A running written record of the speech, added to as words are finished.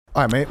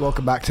All right, mate.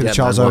 Welcome back to the Yeah,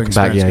 Charles man, Owen welcome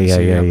back.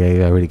 Experience.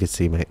 Yeah. Really good to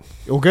see you, mate.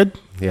 All good?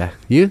 Yeah.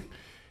 You?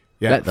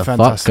 Yeah, Let the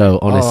fantastic. fuck go,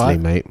 honestly, All right.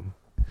 mate.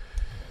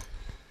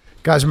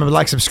 Guys, remember,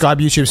 like, subscribe,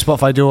 YouTube,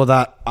 Spotify, do all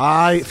that.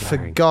 I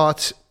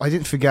forgot. I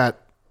didn't forget.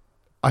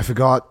 I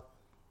forgot.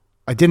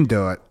 I didn't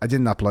do it. I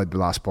didn't upload the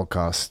last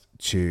podcast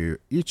to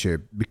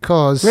YouTube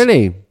because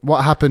Really?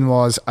 what happened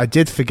was I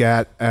did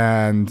forget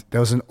and there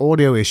was an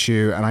audio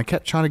issue and I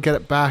kept trying to get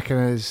it back and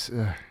it was...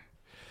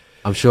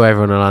 I'm sure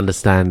everyone will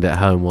understand at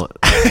home what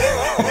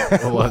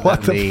What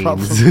that the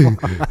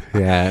means.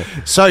 Yeah.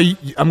 So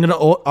I'm going to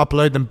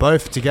upload them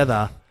both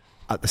together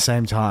at the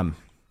same time.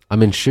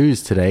 I'm in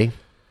shoes today.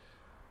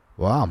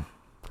 Wow.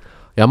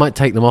 Yeah, I might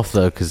take them off,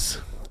 though, because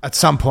At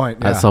some point,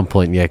 yeah. at some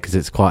point, yeah, because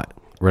it's quite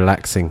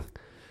relaxing.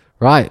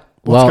 Right.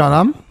 What's going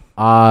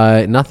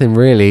on? Nothing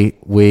really.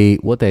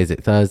 What day is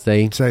it?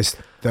 Thursday. Today's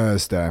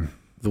Thursday.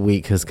 The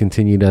week has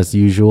continued as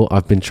usual.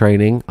 I've been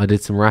training. I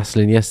did some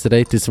wrestling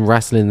yesterday. Did some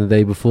wrestling the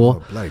day before.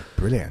 Oh, bloody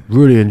brilliant.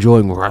 Really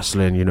enjoying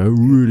wrestling,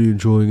 really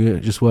enjoying it.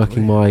 Just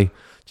working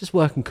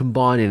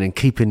combining and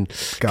keeping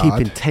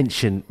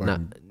tension.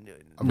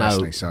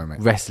 Wrestling, sorry, mate.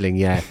 Wrestling,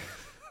 yeah.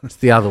 It's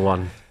the other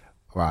one.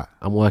 Right.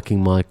 I'm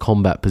working my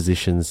combat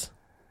positions.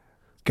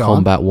 Go on.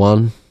 Combat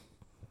 1,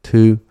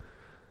 2.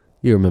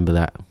 You remember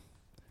that.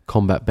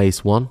 Combat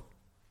base 1.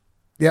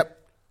 Yep.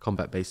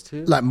 Combat base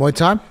 2. Like Muay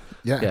Thai?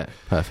 Yeah. Yeah,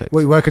 perfect. What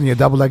are you working your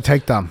double leg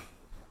takedown?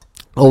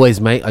 Always,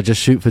 mate. I just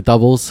shoot for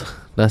doubles.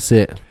 That's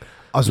it.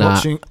 I was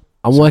watching...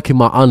 I'm working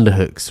my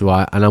underhooks,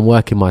 right? And I'm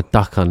working my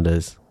duck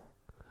unders.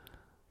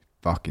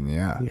 Fucking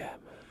yeah. Yeah,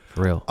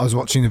 for real. I was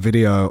watching a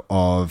video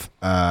of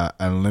an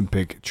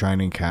Olympic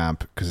training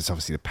camp because it's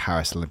obviously the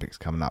Paris Olympics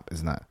coming up,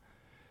 isn't it?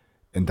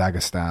 In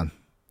Dagestan.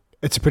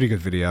 It's a pretty good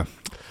video.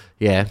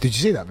 Yeah. Did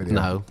you see that video?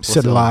 No.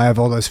 Sit live,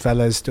 all those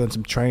fellas doing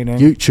some training.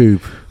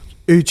 YouTube.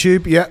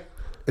 Yeah.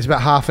 It's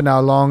about half an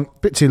hour long.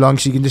 Bit too long,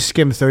 so you can just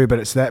skim through, but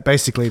it's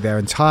basically their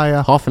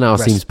entire... Half an hour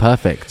seems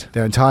perfect.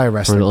 Their entire For a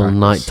wrestling little practice.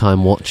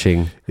 nighttime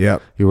watching.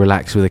 Yep. You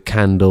relax with a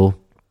candle.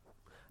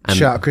 And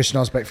Shout out Christian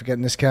Osbeck for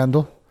getting this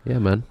candle. yeah,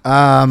 man.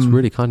 It's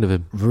really kind of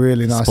him.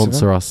 Really nice of him.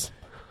 Sponsor us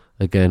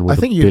again with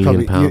I think £1 you'd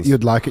billion. probably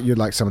you'd like it. You'd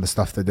like some of the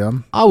stuff they're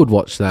doing. I would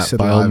watch that Sid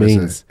by all Live is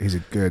means. he's a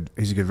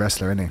good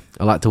wrestler, isn't he?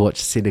 I like to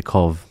watch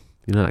Sidakov.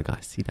 You know that guy,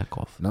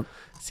 Sidakov. Nope.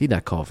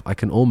 Sidakov. I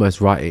can almost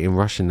write it in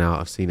Russian now.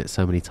 I've seen it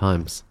so many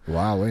times,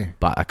 Wowee.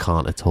 but I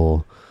can't at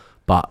all.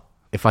 But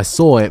if I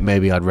saw it,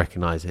 maybe I'd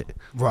recognize it.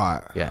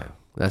 Right. Yeah,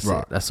 that's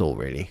Right. it. That's all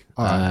really.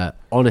 All right.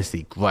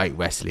 Honestly, great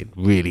wrestling.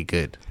 Really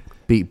good.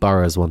 Beat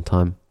Burroughs one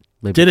time.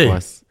 Maybe Did he?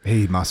 twice.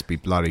 He must be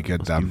bloody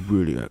good, then.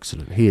 Really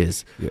excellent. He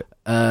is. Yeah.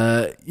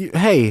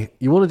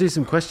 You want to do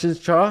some questions,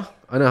 Char?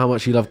 I know how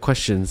much you love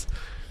questions.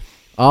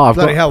 Oh, I've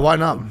Bloody got hell, why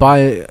not?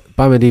 buy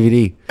my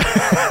DVD.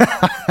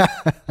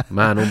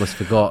 Man, almost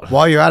forgot.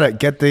 While you're at it,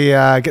 get the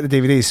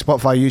DVD,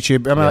 Spotify,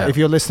 YouTube. Remember, Yeah. if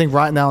you're listening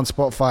right now on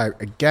Spotify,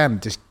 again,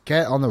 just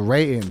get on the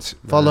ratings.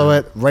 Follow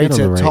it, rate Get on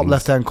it, the top ratings.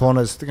 left-hand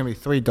corners. There's going to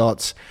be 3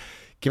 dots.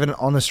 Give it an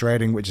honest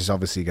rating, which is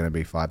obviously going to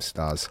be 5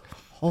 stars.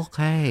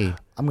 Okay.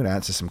 I'm going to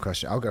answer some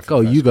questions. I'll go for Go,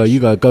 the first you go,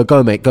 question. you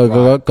go, mate. Go,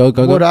 Right.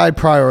 go. Would I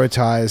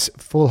prioritize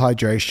full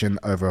hydration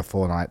over a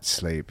full night's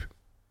sleep?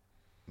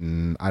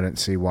 I don't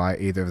see why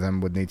either of them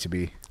would need to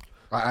be.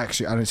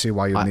 Actually, I don't see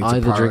why you'd I need to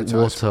either drink prioritize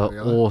water one or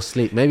the other. or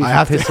sleep. Maybe if I you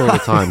have to- piss all the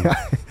time.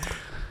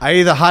 I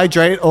either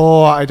hydrate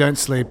or I don't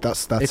sleep.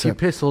 That's If you it.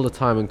 piss all the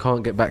time and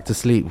can't get back to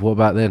sleep, what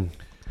about then?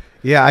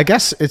 Yeah, I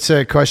guess it's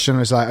a question.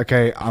 It's like,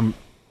 okay,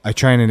 I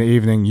train in the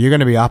evening. You're going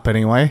to be up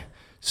anyway,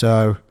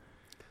 so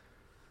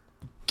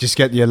just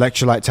get the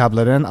electrolyte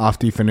tablet in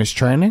after you finish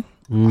training,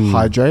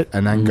 hydrate,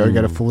 and then go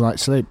get a full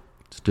night's sleep.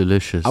 It's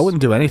delicious. I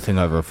wouldn't do anything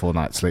over a full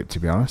night's sleep, to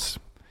be honest.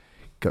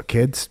 Got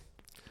kids?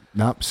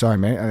 Nope, sorry,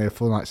 mate. I need a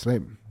full night's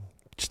sleep.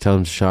 Just tell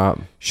them to shut up.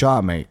 Shut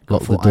up, mate.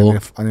 Lock the I door.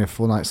 need a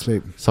full night's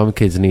sleep. Some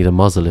kids need a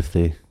muzzle if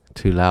they're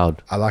too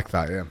loud. I like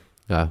that, yeah.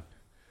 Yeah.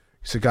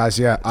 So, guys,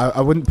 yeah,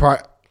 I wouldn't...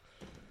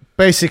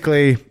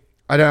 Basically,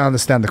 I don't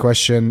understand the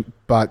question,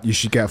 but you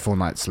should get a full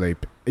night's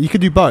sleep. You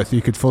could do both.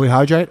 You could fully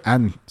hydrate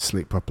and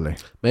sleep properly.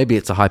 Maybe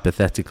it's a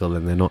hypothetical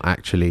and they're not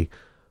actually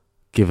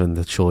given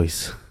the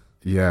choice.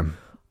 Yeah,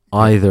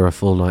 Either a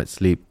full night's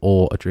sleep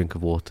or a drink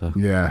of water.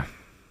 yeah.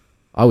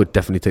 I would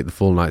definitely take the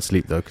full night's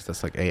sleep though, because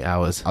that's like 8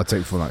 hours. I'll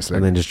take a full night's sleep.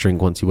 And then just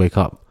drink once you wake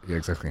up. Yeah,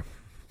 exactly.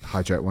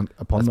 Hydrate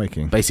upon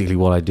waking. Basically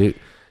what I do.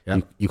 Yeah.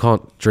 You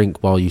can't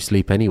drink while you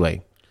sleep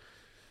anyway.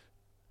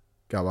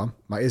 Go on.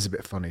 My ear's a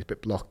bit funny. It's a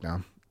bit blocked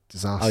now.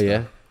 Disaster. Oh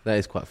yeah? That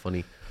is quite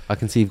funny. I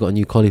can see you've got a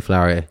new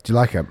cauliflower here. Do you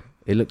like it?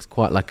 It looks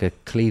quite like a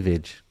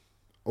cleavage.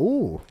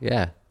 Ooh.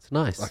 Yeah, it's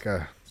nice. It's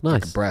nice.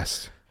 like a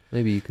breast.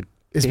 Maybe you could...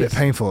 It's a bit pierce-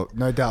 painful.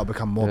 No doubt it'll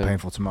become more Yeah.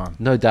 painful tomorrow.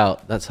 No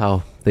doubt. That's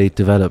how they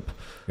develop.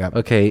 Yeah.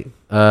 Okay.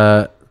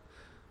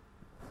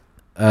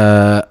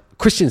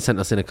 Christian sent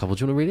us in a couple.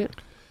 Do you want to read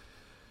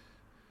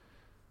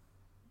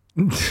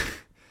it?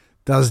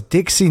 Does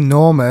Dixie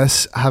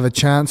Normus have a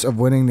chance of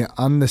winning the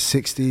under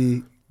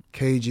 60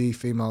 kg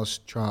females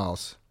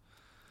trials?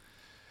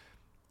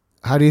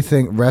 How do you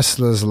think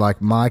wrestlers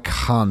like Mike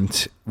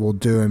Hunt will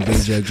do in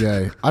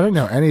BJJ? I don't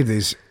know any of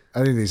these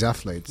any of these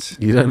athletes.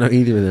 You don't know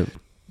either of them.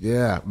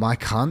 Yeah, my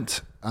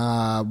cunt.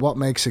 What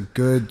makes a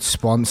good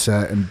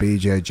sponsor in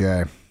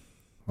BJJ?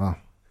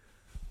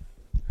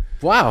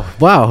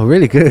 Wow,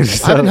 really good.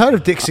 I haven't heard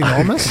of Dixie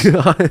Normus.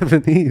 I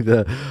haven't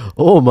either.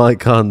 Oh my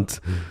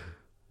cunt.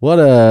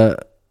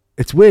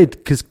 It's weird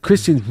because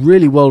Christian's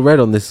really well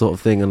read on this sort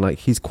of thing and like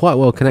he's quite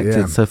well connected.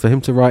 Yeah. So for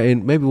him to write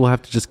in, maybe we'll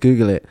have to just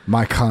Google it.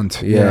 My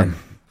cunt. Yeah.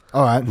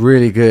 All right.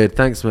 Really good.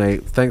 Thanks,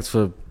 mate. Thanks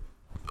for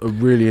a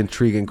really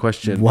intriguing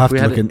question. We'll have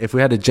to look if we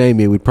had a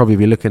Jamie, we'd probably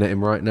be looking at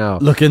him right now.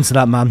 Look into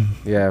that, man.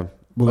 Yeah.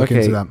 We'll look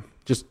into that.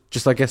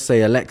 Just I guess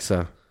say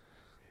Alexa.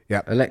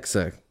 Yeah.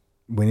 Alexa.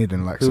 We need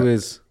an Alexa. Who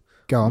is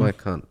Go on. my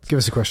cunt? Give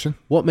us a question.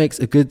 What makes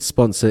a good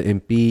sponsor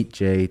in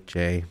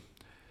BJJ?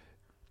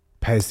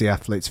 Pays the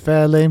athletes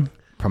fairly,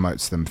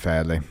 promotes them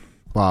fairly.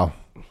 Wow.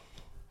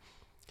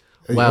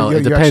 Well, You're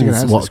it actually gonna depends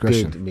answer what this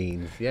question. good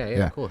means. Yeah,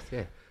 Yeah. of course,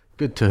 yeah.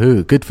 Good to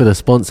who? Good for the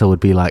sponsor would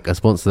be like a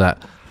sponsor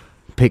that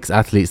picks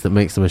athletes that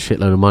makes them a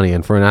shitload of money.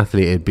 And for an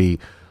athlete, it'd be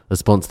a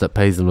sponsor that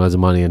pays them loads of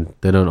money and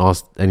they don't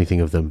ask anything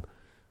of them.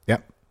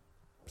 Yep.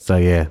 So,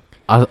 yeah.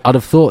 I'd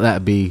have thought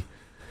that'd be...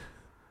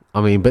 I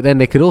mean, but then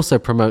they could also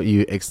promote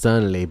you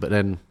externally, but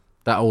then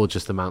that all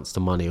just amounts to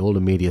money. All the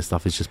media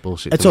stuff is just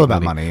bullshit. It's to all make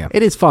about money, yeah.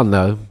 It is fun,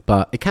 though,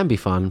 but it can be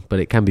fun, but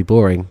it can be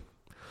boring.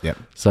 Yep.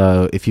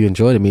 So if you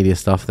enjoy the media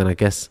stuff, then I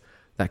guess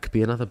that could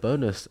be another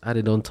bonus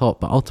added on top.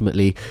 But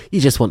ultimately,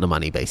 you just want the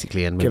money,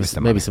 basically, and Give us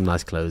the maybe money. some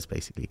nice clothes,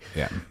 basically.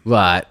 Yeah.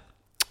 Right.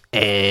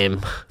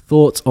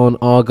 Thoughts on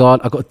Argard?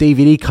 I've got a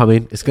DVD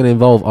coming. It's going to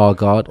involve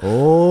Argard.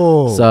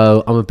 Oh.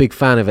 So I'm a big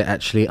fan of it,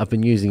 actually. I've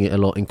been using it a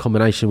lot in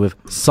combination with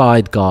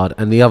Side Guard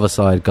and the other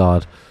Side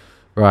Guard.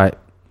 Right.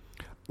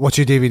 What's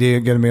your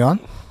DVD going to be on?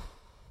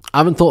 I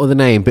haven't thought of the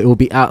name, but it will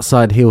be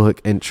outside heel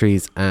hook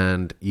entries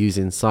and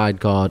using Side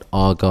Guard,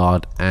 R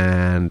Guard,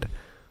 and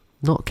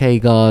not K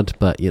Guard,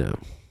 but you know,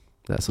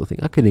 that sort of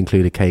thing. I could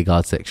include a K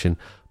Guard section.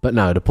 But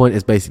no, the point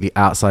is basically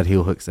outside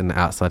heel hooks and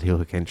outside heel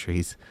hook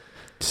entries.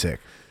 Sick.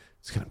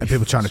 It's gonna be And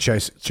people trying to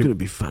chase. It's going to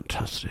be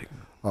fantastic.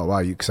 Oh, wow.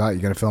 You excited?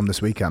 You're going to film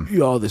this weekend?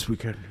 Yeah, this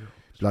weekend.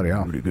 Bloody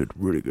hell. Really good,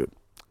 really good.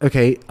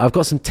 Okay, I've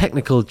got some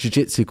technical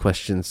jiu-jitsu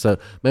questions, so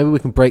maybe we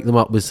can break them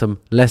up with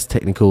some less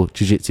technical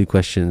jiu-jitsu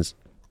questions.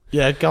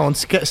 Yeah, go on.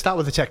 Start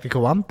with the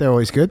technical one. They're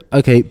always good.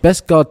 Okay,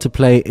 best guard to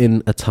play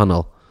in a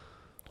tunnel.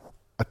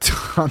 A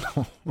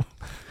tunnel.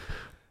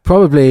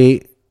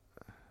 Probably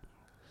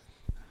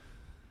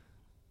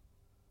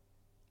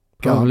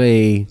Go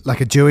on.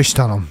 Like a Jewish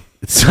tunnel.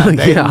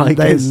 I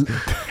guess.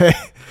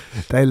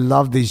 They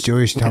love these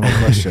Jewish tunnel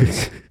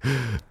questions.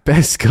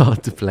 Best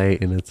guard to play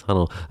in a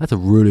tunnel. That's a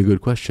really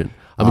good question.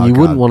 I mean, you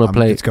wouldn't want to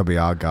play. It's got to be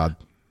our guard.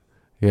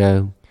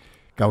 Yeah.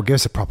 Go, give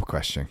us a proper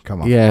question.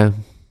 Come on. Yeah.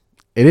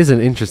 It is an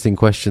interesting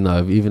question,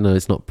 though, even though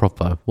it's not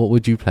proper. What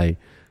would you play?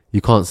 You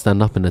can't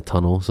stand up in a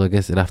tunnel, so I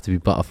guess it'd have to be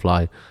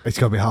butterfly. It's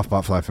got to be half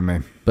butterfly for me.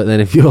 But then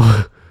if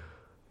you're...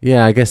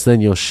 Yeah, I guess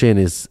then your shin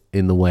is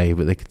in the way,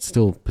 but they could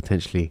still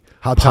potentially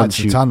How tight's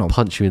the tunnel?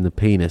 punch you in the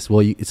penis. Well,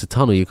 it's a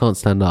tunnel. You can't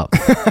stand up.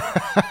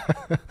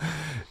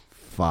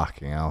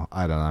 Fucking hell.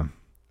 I don't know.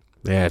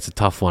 Yeah, it's a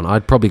tough one.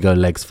 I'd probably go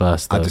legs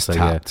first, though. I just so,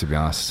 tapped, to be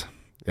honest.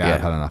 Yeah,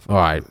 I've had enough. All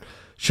right.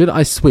 Should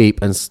I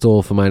sweep and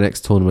stall for my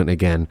next tournament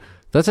again?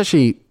 That's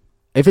actually...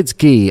 If it's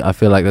gi, I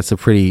feel like that's a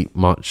pretty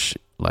much,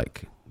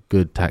 like,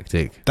 good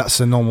tactic. That's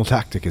the normal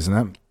tactic, isn't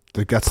it?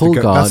 Pull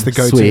guard, that's the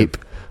go-to. sweep,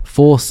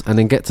 force, and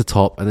then get to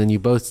top, and then you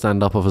both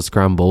stand up off a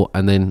scramble,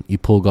 and then you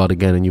pull guard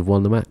again, and you've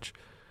won the match.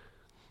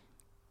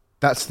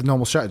 That's the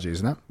normal strategy,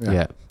 isn't it?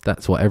 Yeah,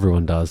 that's what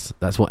everyone does.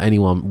 That's what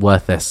anyone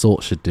worth their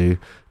salt should do.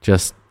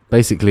 Just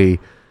basically,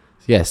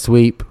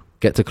 sweep,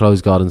 get to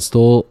close guard and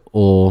stall,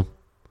 or...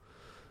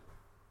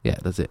 Yeah,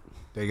 that's it.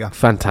 There you go.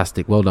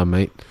 Fantastic. Well done,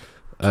 mate.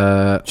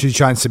 Should you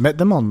try and submit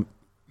them on?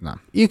 No.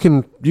 You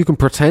can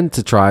pretend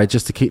to try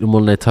just to keep them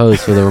on their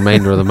toes for the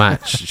remainder of the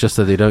match, just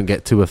so they don't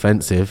get too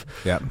offensive.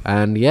 Yeah.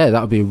 And that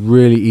would be a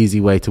really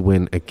easy way to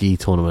win a gi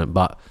tournament.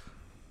 But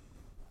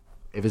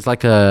if it's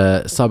like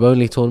a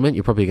sub-only tournament,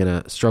 you're probably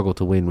going to struggle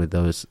to win with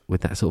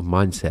that sort of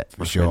mindset.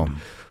 For sure.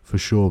 For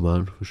sure,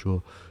 man. For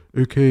sure.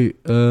 Okay.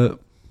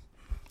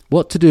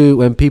 What to do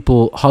when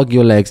people hug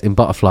your legs in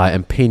butterfly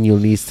and pin your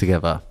knees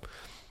together?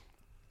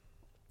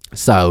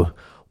 So,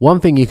 one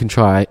thing you can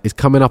try is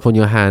coming up on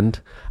your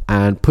hand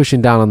and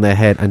pushing down on their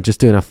head and just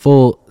doing a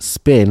full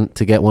spin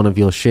to get one of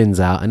your shins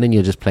out, and then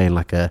you're just playing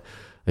like a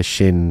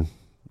shin,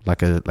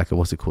 like a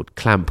what's it called,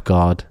 clamp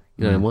guard.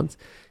 You know, once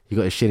you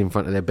got a shin in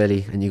front of their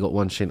belly and you got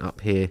one shin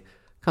up here,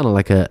 kind of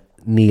like a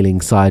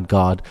kneeling side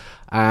guard.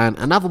 And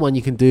another one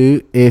you can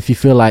do if you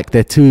feel like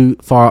they're too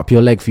far up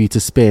your leg for you to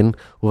spin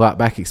without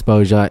back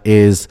exposure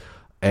is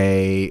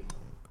a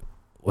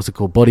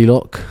body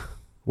lock,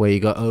 where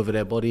you go over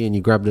their body and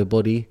you grab their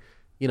body.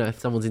 You know, if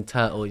someone's in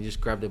turtle, you just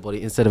grab their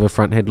body instead of a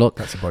front headlock.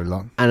 That's a body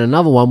lock. And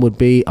another one would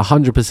be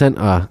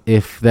 100%er.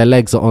 If their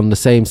legs are on the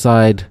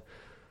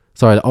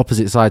the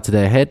opposite side to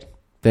their head,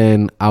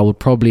 then I would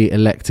probably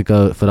elect to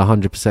go for the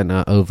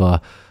 100%er over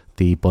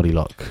the body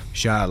lock.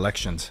 Shout out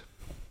elections.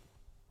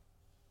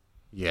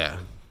 Yeah.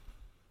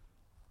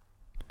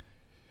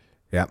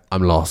 Yeah.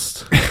 I'm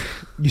lost.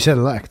 You said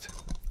elect.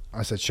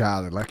 I said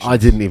shout out election. I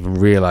didn't even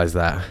realize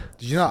that.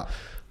 Did you not?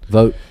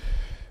 Vote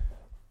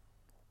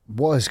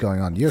What is going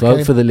on? You vote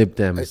okay? for the Lib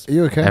Dems. Are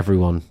you okay?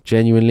 Everyone.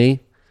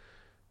 Genuinely.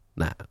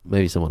 Nah,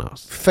 maybe someone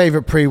else.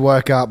 Favorite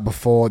pre-workout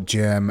before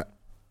gym,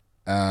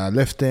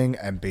 lifting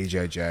and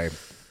BJJ.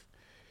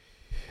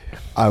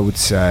 I would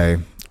say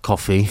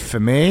Coffee. for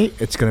me,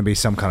 it's going to be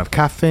some kind of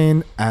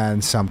caffeine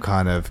and some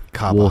kind of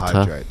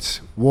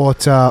carbohydrates.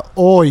 Water,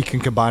 or you can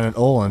combine it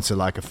all into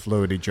like a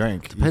fluidy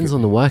drink. Depends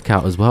on the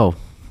workout as well.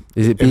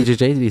 Is it BJJ?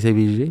 Did he say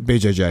BJJ?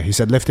 BJJ. He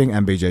said lifting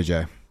and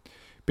BJJ.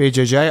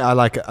 BJJ, I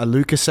like a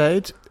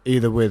Lucasade,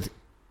 either with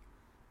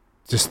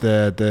just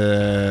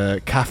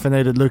the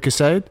caffeinated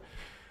Lucasade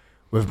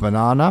with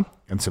banana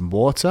and some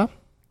water.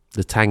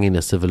 The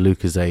tanginess of a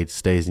Lucozade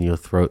stays in your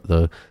throat,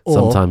 though. Or-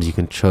 Sometimes you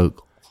can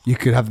choke. You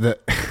could have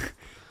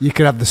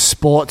the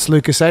sports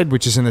Lucasade,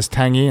 which isn't as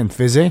tangy and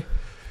fizzy.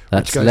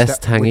 That's less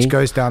tangy. Which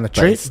goes down the but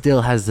it treat.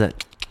 still has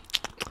that.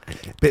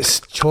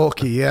 Bit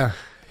chalky, yeah.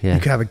 Yeah.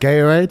 You could have a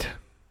Gatorade.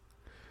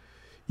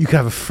 You could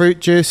have a fruit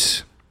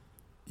juice.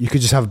 You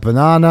could just have a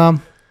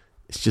banana,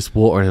 It's just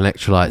water and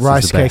electrolytes.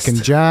 rice is the cake best.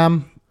 and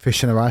jam,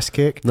 fish and a rice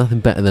cake. Nothing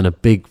better than a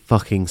big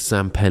fucking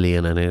Sampelli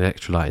and an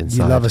electrolyte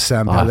inside. You love a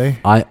Sampelli.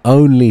 I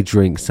only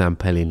drink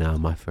Sampelli now,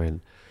 my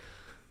friend.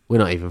 We're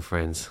not even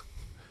friends.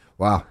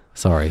 Wow.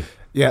 Sorry.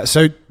 Yeah,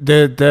 so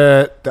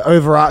the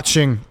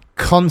overarching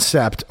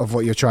concept of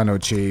what you're trying to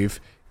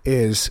achieve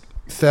is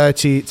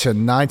 30 to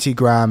 90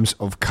 grams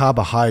of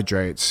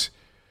carbohydrates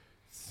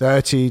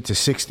 30 to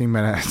 60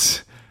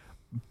 minutes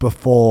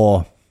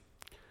before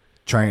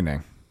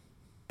training.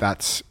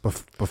 That's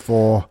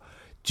before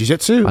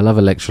jiu-jitsu I love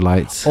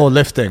electrolytes. or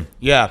lifting.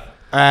 Yeah.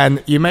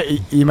 And you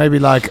may be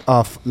like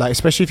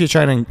especially if you're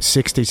training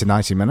 60 to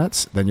 90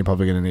 minutes, then you're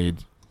probably going to need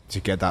to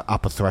get that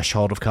upper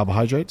threshold of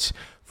carbohydrates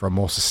for a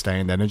more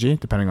sustained energy,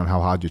 depending on how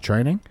hard you're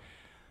training.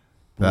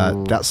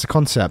 That's the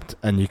concept,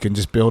 and you can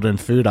just build in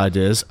food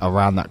ideas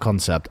around that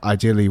concept.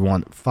 Ideally, you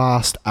want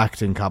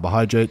fast-acting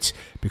carbohydrates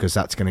because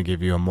that's going to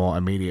give you a more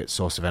immediate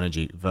source of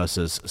energy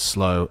versus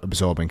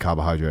slow-absorbing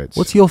carbohydrates.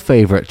 What's your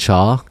favorite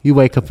char? You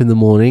wake up in the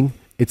morning.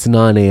 It's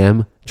 9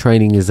 a.m.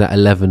 Training is at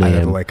 11 I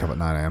never a.m. wake up at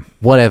 9 a.m.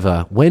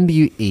 Whatever. When do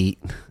you eat,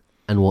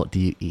 and what do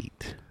you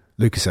eat?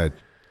 Lucasade.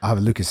 I have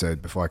a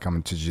Lucasade before I come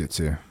into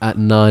jiu-jitsu. At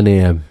 9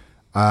 a.m.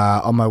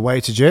 On my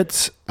way to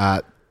jits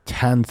at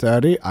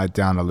 10:30, I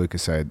down a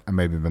Lucasade and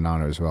maybe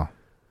banana as well.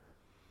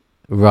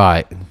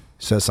 Right.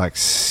 So it's like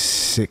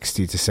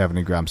 60 to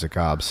 70 grams of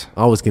carbs.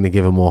 I was going to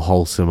give a more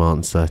wholesome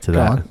answer to Go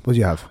that. on. What do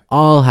you have?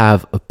 I'll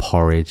have a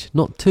porridge.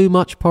 Not too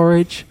much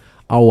porridge.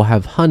 I will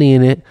have honey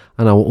in it,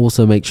 and I will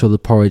also make sure the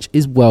porridge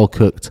is well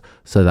cooked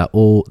so that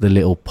all the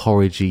little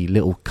porridgey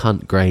little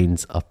cunt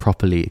grains are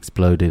properly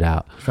exploded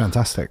out.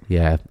 Fantastic.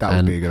 Yeah. That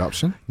would be a good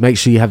option. Make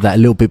sure you have that a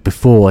little bit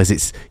before, as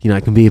it's,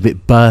 it can be a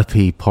bit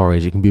burpy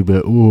porridge. It can be a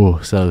bit,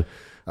 so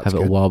That's have it a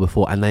good. while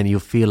before. And then you'll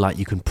feel like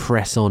you can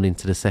press on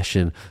into the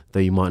session,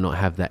 though you might not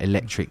have that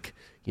electric,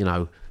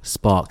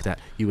 spark that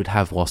you would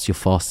have whilst you're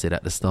fasted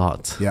at the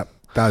start. Yep.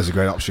 That is a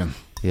great option.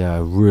 Yeah,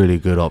 really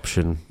good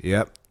option.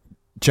 Yep.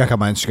 Check out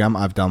my Instagram.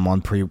 I've done one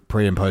pre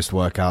and post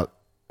workout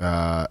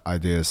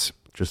ideas.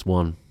 Just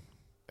one.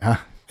 Huh?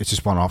 It's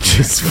just one option.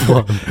 Just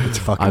one. It's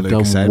a fucking I've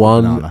Lucasade done with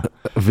one banana.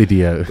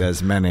 video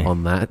There's many.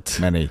 on that.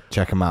 Many.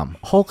 Check them out.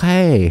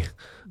 Okay.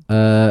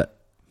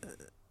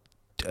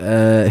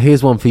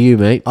 Here's one for you,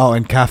 mate. Oh,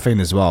 and caffeine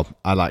as well.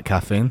 I like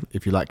caffeine.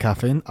 If you like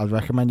caffeine, I'd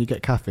recommend you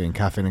get caffeine.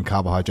 Caffeine and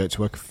carbohydrates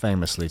work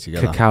famously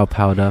together. Cacao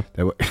powder,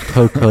 They were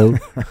cocoa,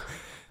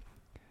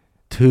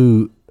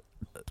 two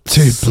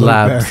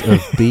slabs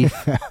of beef,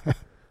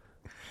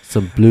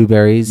 some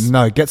blueberries.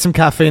 No, get some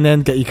caffeine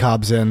in. Get your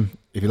carbs in.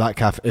 If you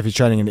like if you're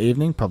training in the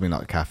evening, probably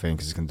not caffeine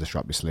because it's going to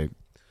disrupt your sleep.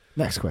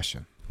 Next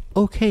question.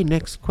 Okay,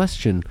 next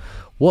question.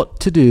 What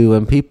to do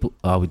when people...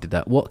 Oh, we did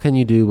that. What can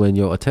you do when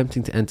you're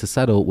attempting to enter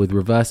saddle with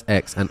reverse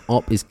X and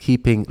op is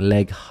keeping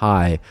leg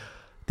high?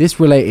 This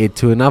related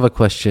to another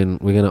question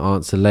we're going to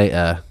answer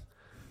later.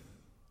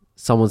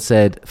 Someone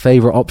said,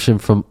 favorite option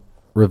from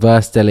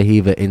reverse De La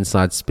Riva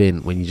inside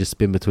spin when you just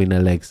spin between their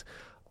legs.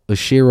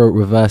 Oshiro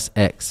reverse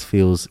X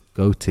feels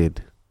goated.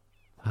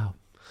 Wow.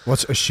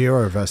 What's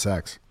Oshiro versus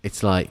X?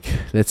 It's like,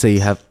 let's say you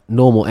have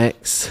normal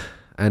X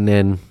and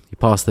then you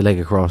pass the leg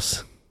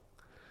across.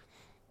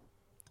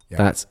 Yeah.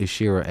 That's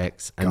Ushiro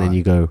X. And Go then on.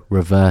 you go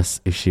reverse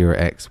Ushiro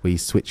X where you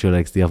switch your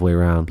legs the other way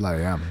around.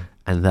 Bloody hell.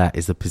 And that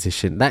is the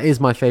position. That is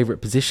my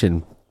favorite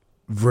position.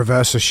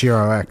 Reverse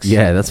Oshiro X.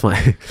 Yeah, that's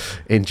my...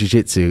 in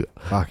jiu-jitsu.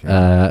 Fucking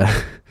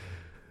hell.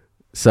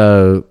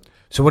 So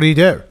So what do you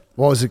do?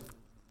 What was it?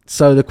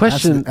 the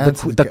question...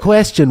 Answer The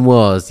question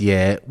was,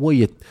 the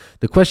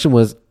question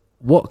was,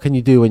 what can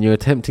you do when you're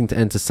attempting to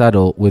enter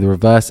saddle with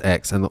reverse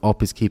X and the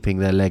op is keeping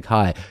their leg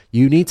high?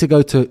 You need to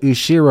go to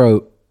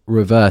Ushiro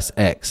reverse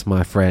X,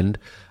 my friend,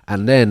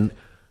 and then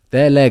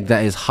their leg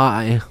that is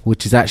high,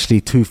 which is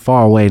actually too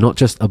far away, not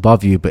just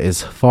above you, but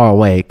is far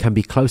away, can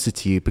be closer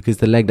to you because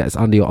the leg that's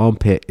under your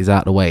armpit is out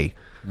of the way.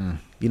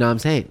 You know what I'm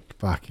saying?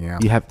 Fucking hell.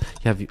 You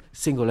have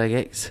single leg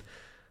X,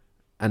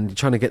 and you're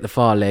trying to get the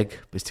far leg,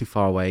 but it's too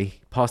far away.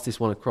 Pass this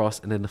one across,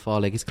 and then the far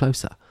leg is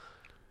closer.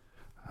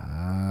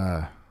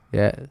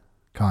 Yeah.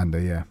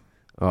 Kinda, yeah.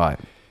 All right.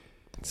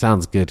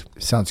 Sounds good.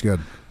 Sounds good.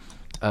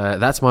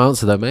 That's my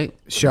answer, though, mate.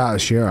 Shout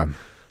out Shiro.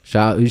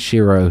 Shout out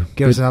Ushiro.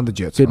 Give us another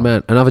Jits. Good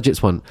man. Another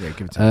Jits one. Yeah,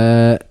 give it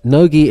to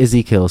Nogi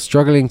Ezekiel,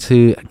 struggling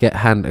to get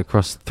hand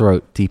across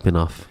throat deep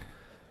enough.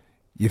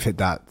 You've hit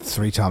that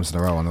 3 times in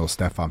a row on little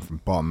Stefan from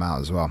bottom out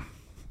as well.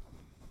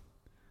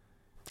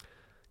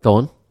 Go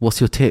on.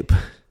 What's your tip?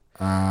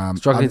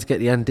 Struggling to get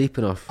the hand deep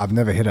enough. I've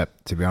never hit it,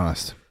 to be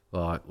honest.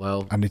 All right.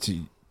 Well, I need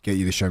to get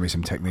you to show me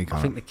some technique I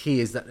on think it. the key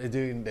is that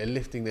they're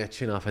lifting their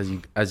chin up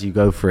as you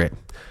go for it.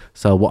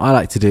 So what I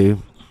like to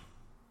do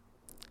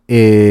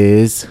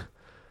is,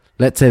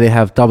 let's say they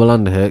have double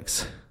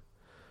underhooks.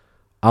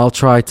 I'll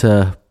try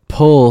to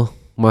pull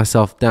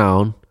myself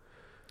down.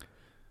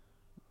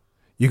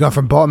 You going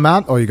from bottom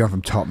mount or you going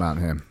from top mount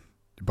here?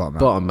 Bottom mount.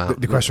 Bottom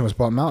mount. The question was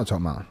bottom mount or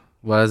top mount?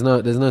 Well,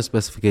 there's no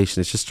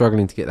specification. It's just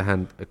struggling to get the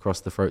hand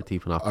across the throat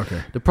deep enough.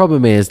 Okay. The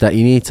problem is that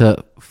you need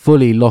to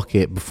fully lock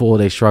it before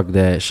they shrug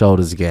their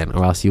shoulders again,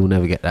 or else you'll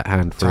never get that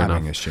hand through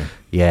Timing enough. issue.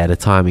 Yeah, the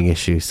timing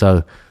issue.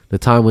 So the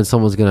time when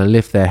someone's going to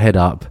lift their head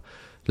up,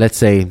 let's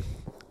say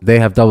they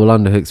have double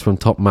underhooks from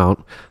top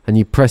mount, and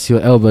you press your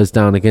elbows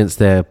down against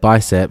their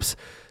biceps,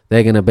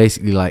 they're going to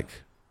basically like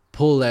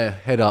pull their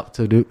head up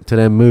to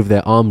then move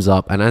their arms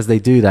up. And as they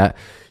do that,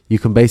 you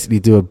can basically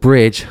do a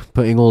bridge,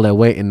 putting all their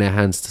weight in their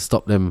hands to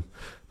stop them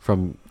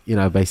from,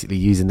 basically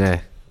using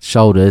their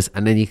shoulders,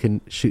 and then you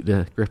can shoot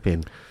the grip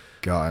in.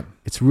 Got it.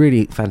 It's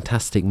really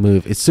fantastic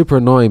move. It's super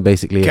annoying,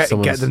 basically. Get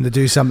them to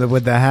do something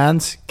with their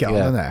hands. Get on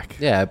the neck.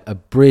 Yeah, a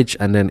bridge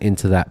and then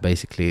into that,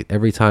 basically.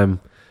 Every time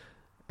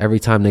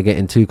they're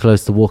getting too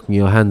close to walking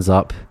your hands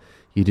up,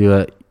 you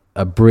do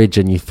a bridge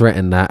and you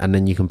threaten that, and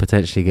then you can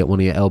potentially get one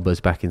of your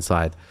elbows back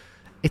inside.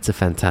 It's a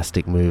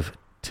fantastic move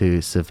to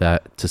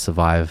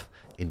survive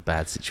in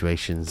bad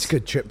situations. It's a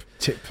good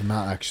tip from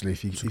that, actually.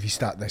 If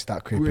they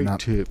start creeping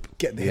up, tip.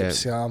 get the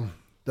hips,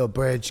 little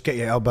bridge, get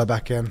your elbow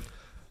back in.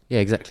 Yeah,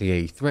 exactly. Yeah,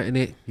 you threaten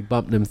it, you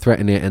bump them,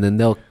 threaten it, and then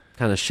they'll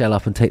kind of shell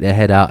up and take their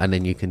head out, and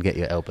then you can get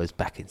your elbows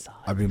back inside.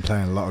 I've been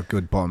playing a lot of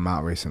good bottom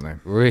mount recently.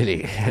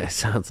 Really? It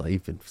sounds like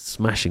you've been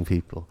smashing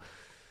people.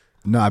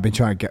 No, I've been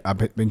trying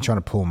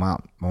to pull them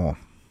out more,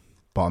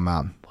 bottom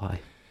mount. Why?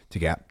 To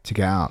get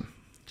out.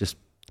 Just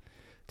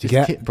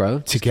get kip, bro.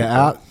 To get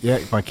out. Yeah,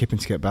 by keeping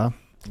to get better.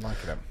 I like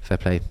it. Fair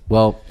play.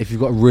 Well, if you've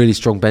got a really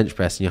strong bench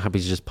press and you're happy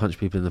to just punch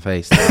people in the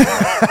face,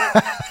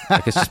 I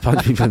guess just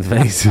punch people in the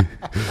face.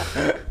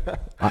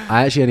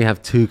 I actually only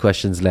have 2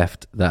 questions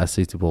left that are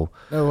suitable.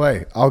 No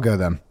way. I'll go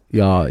then.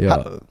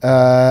 Yeah.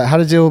 How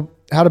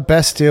to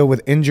best deal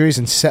with injuries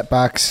and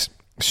setbacks,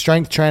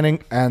 strength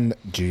training and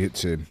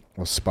jiu-jitsu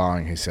or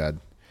sparring, he said. Do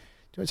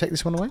you want to take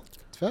this one away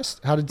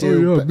first? How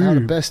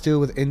to best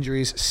deal with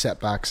injuries,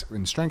 setbacks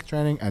in strength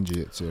training and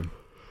jiu-jitsu.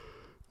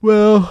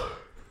 Well,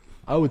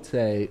 I would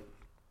say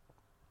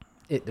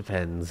it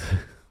depends.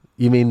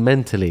 You mean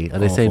mentally? Are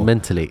they saying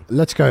mentally?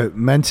 Let's go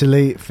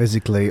mentally,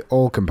 physically,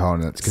 all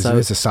components. Because So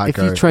it's a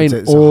psycho. if you train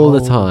it's a all the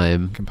whole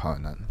time,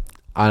 component.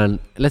 and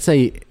let's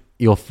say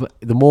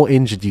the more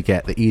injured you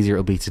get, the easier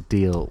it'll be to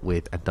deal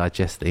with and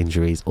digest the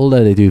injuries,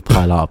 although they do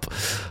pile up.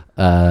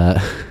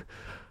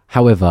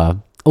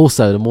 However,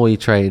 also the more you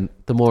train,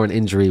 the more an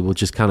injury will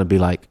just kind of be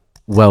like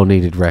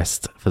well-needed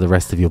rest for the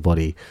rest of your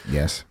body.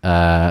 Yes.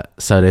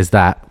 So there's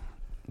that.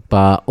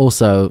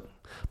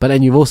 But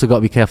then you've also got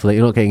to be careful that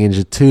you're not getting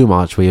injured too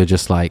much, where you're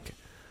just like,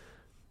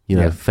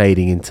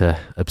 fading into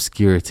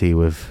obscurity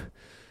with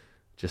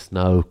just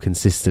no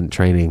consistent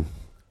training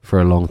for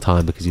a long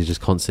time because you're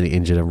just constantly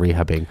injured and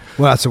rehabbing.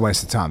 Well, that's a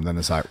waste of time. Then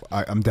it's like,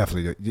 you're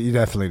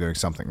definitely doing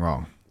something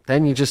wrong.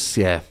 Then you just,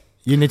 You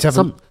need to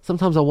have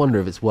sometimes I wonder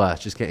if it's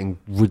worth just getting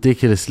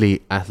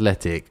ridiculously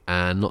athletic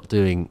and not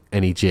doing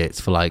any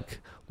jits for like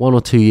 1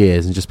 or 2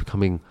 years and just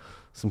becoming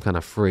some kind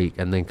of freak,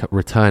 and then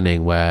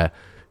returning where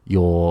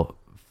you're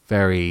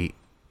very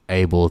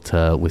able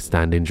to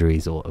withstand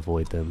injuries or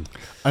avoid them.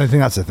 I don't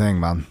think that's a thing,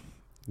 man.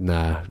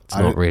 Nah, it's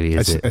not really,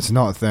 is it? It's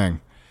not a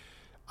thing.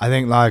 I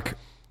think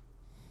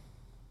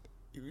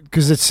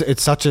because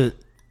it's such a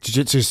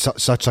jiu-jitsu is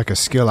such like a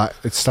skill.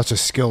 It's such a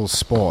skill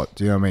sport.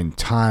 Do you know what I mean?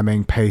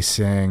 Timing,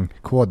 pacing,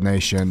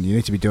 coordination. You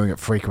need to be doing it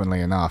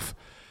frequently enough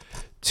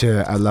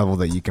to a level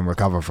that you can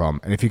recover from.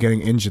 And if you're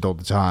getting injured all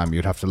the time,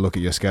 you'd have to look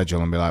at your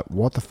schedule and be like,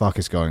 what the fuck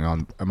is going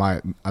on? Am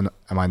I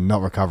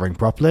not recovering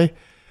properly?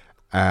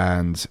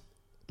 And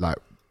like,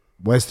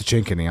 where's the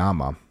chink in the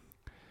armor?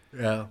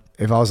 Yeah.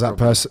 If I was that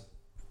person,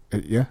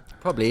 yeah,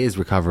 probably is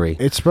recovery.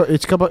 it's going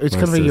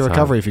to be your time.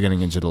 recovery if you're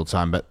getting injured all the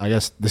time. But I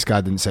guess this guy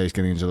didn't say he's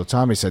getting injured all the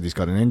time. He said he's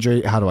got an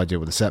injury. How do I deal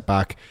with a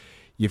setback?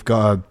 You've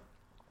got to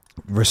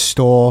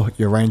restore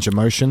your range of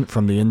motion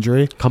from the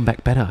injury. Come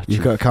back better.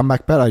 You've got to come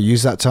back better.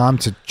 Use that time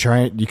to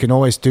train. You can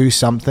always do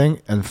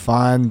something and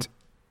find,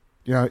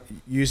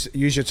 use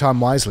your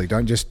time wisely.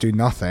 Don't just do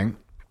nothing.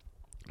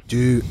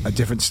 Do a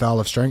different style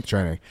of strength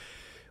training.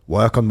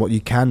 Work on what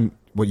you can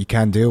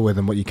deal with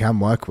and what you can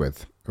work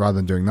with, rather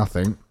than doing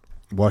nothing.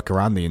 Work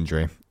around the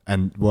injury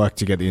and work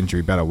to get the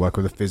injury better. Work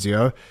with a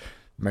physio.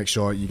 Make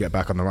sure you get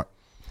back on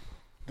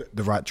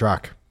the right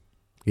track.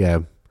 Yeah.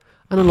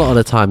 And a lot of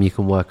the time you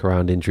can work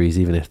around injuries,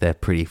 even if they're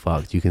pretty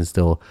fucked. You can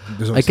still,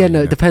 again,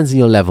 it depends on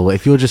your level.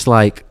 If you're just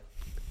like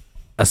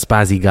a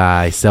spazzy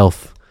guy,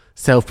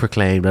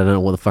 self-proclaimed, I don't know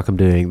what the fuck I'm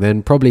doing,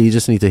 then probably you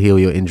just need to heal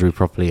your injury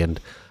properly and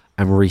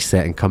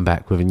reset and come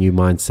back with a new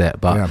mindset.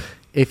 But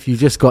if you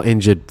just got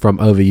injured from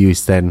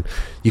overuse, then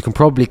you can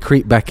probably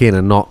creep back in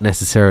and not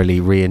necessarily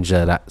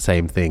re-injure that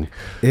same thing.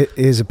 It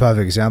is a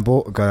perfect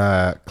example. I've got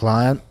a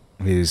client,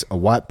 he's a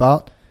white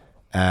belt,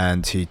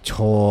 and he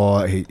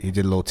did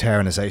a little tear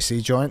in his AC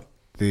joint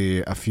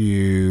a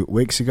few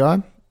weeks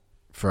ago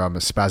from a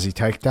spazzy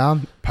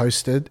takedown,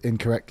 posted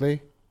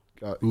incorrectly.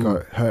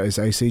 Got hurt his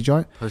AC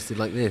joint. Posted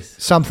like this?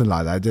 Something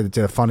like that. Did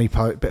a funny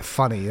bit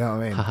funny, you know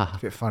what I mean? A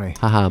bit funny.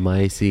 Haha, my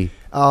AC.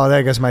 Oh,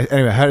 there goes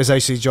anyway, hurt his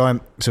AC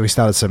joint. So we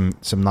started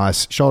some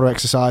nice shoulder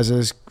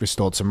exercises,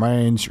 restored some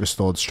range,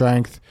 restored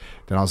strength.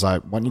 Then I was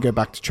like, why don't you go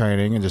back to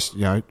training and just,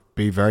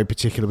 be very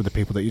particular with the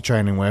people that you're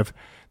training with.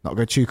 Not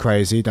go too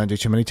crazy. Don't do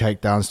too many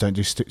takedowns. Don't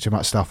do too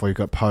much stuff where you've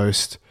got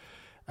post.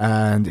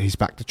 And he's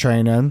back to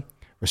training,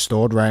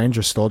 restored range,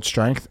 restored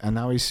strength. And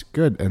now he's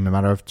good in a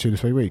matter of 2 to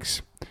 3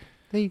 weeks.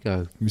 There you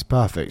go. He was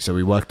perfect. So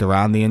we worked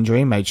around the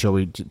injury, made sure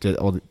we did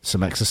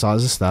some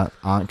exercises that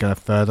aren't going to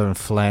further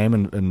inflame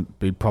and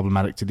be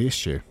problematic to the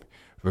issue.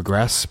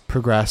 Regress,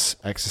 progress,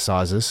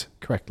 exercises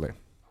correctly.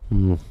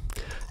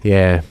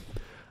 Yeah.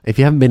 If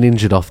you haven't been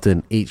injured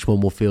often, each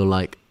one will feel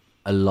like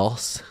a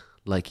loss,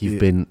 like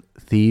you've been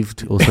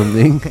thieved or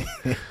something.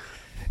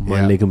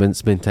 My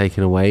ligament's been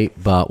taken away.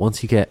 But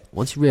once you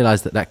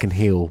realize that can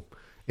heal,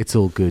 it's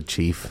all good,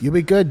 Chief. You'll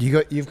be good.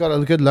 You've got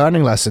a good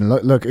learning lesson.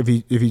 Look, if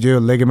you do a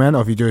ligament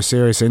or if you do a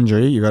serious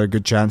injury, you've got a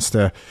good chance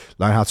to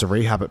learn how to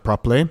rehab it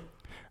properly.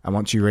 And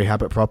once you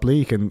rehab it properly,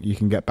 you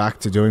can get back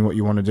to doing what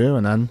you want to do,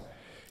 and then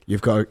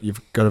you've got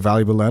a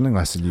valuable learning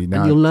lesson.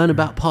 And you'll learn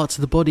about parts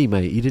of the body,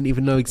 mate, you didn't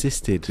even know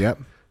existed. Yep.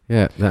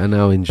 Yeah, that are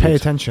now injured. Pay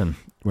attention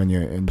when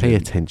you're injured. Pay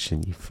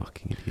attention, you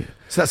fucking idiot.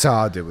 So that's how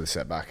I deal with a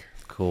setback.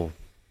 Cool.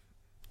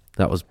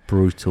 That was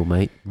brutal,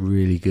 mate.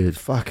 Really good.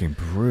 Fucking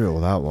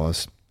brutal that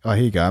was. Oh,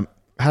 here you go.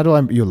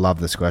 You'll love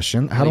this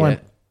question. How do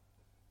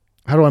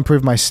I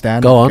improve my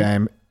stand-up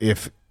game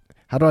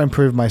how do I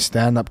improve my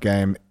stand-up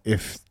game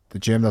if the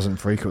gym doesn't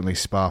frequently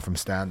spar from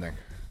standing?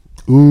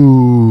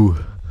 Ooh.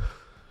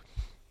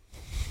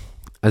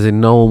 As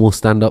in no one will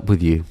stand up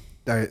with you?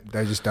 They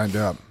just don't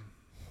do it.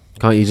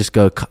 Can't you just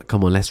go,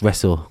 come on, let's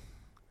wrestle?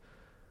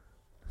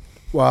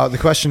 Well, the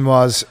question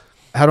was,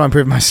 how do I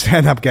improve my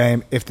stand-up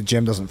game if the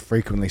gym doesn't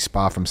frequently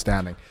spar from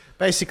standing?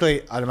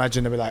 Basically, I'd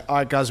imagine they'd be like, all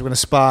right, guys, we're going to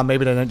spar.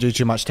 Maybe they don't do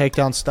too much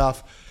takedown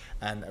stuff.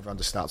 And everyone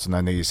just starts on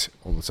their knees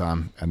all the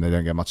time. And they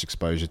don't get much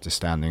exposure to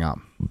standing up.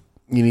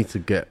 You need to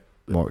get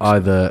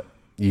either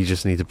you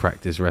just need to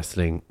practice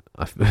wrestling.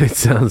 It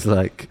sounds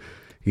like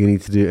you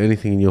need to do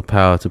anything in your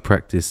power to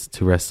practice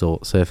to wrestle.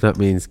 So if that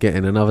means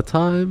getting another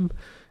time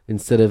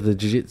instead of the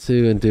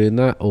jiu-jitsu and doing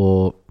that,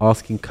 or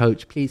asking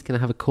coach, please, can I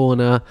have a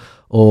corner?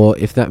 Or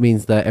if that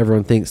means that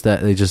everyone thinks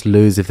that they just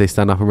lose if they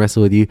stand up and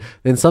wrestle with you,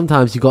 then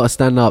sometimes you got to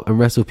stand up and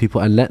wrestle with people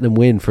and let them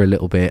win for a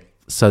little bit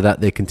so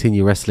that they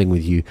continue wrestling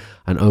with you.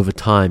 And over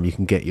time, you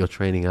can get your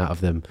training out of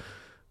them.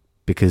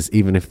 Because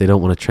even if they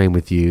don't want to train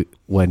with you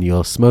when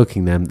you're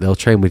smoking them, they'll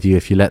train with you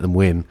if you let them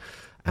win.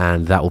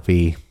 And that will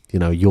be,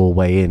 your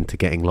way into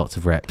getting lots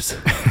of reps.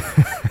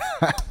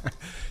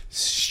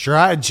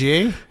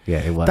 Strategy. Yeah,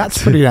 it works.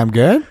 That's pretty damn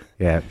good.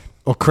 Yeah.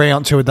 Or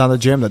create to another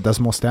gym that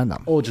does more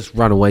stand-up. Or just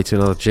run away to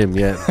another gym,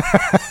 yeah.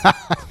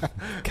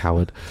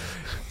 Coward.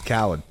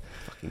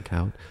 Fucking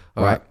coward.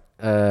 All right.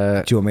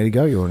 Do you want me to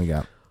go? You want to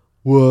go?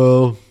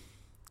 Well,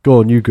 go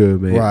on, you go,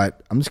 mate. Right.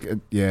 I'm just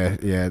gonna,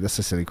 yeah, that's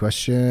a silly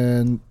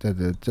question.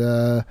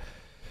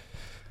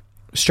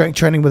 Strength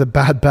training with a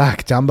bad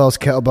back. Dumbbells,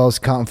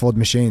 kettlebells, can't afford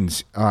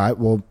machines. All right,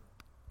 well,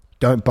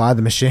 don't buy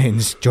the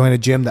machines. Join a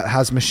gym that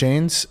has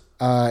machines.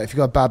 If you've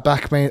got a bad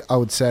back, mate, I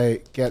would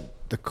say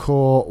get the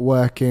core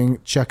working.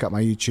 Check out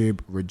my YouTube,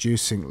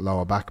 Reducing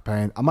Lower Back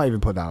Pain. I might even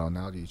put that on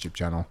our YouTube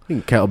channel. I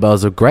think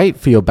kettlebells are great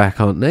for your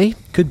back, aren't they?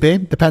 Could be.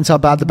 Depends how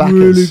bad the back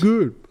really is.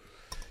 Really good.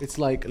 It's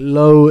like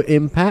low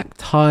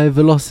impact, high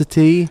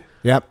velocity.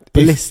 Yep.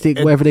 Ballistic,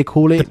 whatever they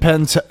call it.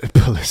 Depends.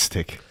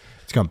 Ballistic.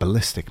 It's gone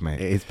ballistic, mate.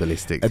 It is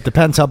ballistic. It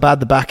depends how bad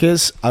the back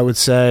is. I would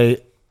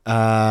say,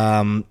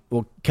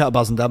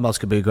 kettlebells and dumbbells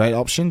could be a great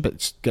option, but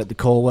just get the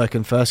core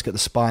working first, get the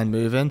spine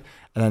moving,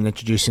 and then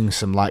introducing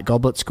some light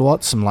goblet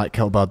squats, some light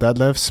kettlebell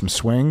deadlifts, some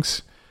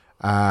swings.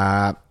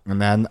 And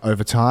then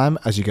over time,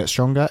 as you get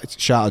stronger,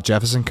 shout out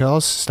Jefferson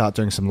curls. Start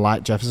doing some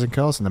light Jefferson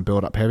curls and then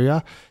build up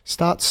heavier.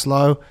 Start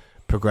slow,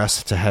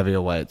 progress to heavier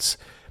weights.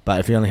 But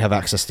if you only have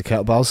access to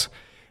kettlebells,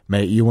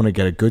 mate, you want to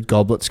get a good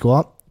goblet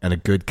squat and a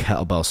good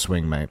kettlebell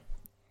swing, mate.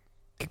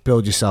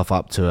 Build yourself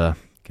up to a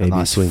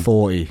nice swing.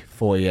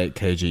 48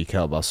 kg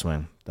kettlebell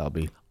swing. That'll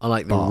be. I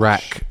like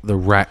the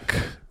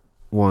rack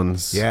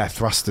ones. Yeah,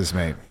 thrusters,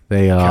 mate.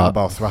 They are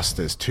kettlebell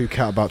thrusters. 2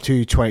 20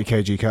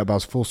 kg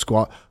kettlebells, full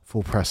squat,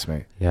 full press,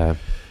 mate. Yeah.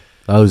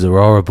 Those are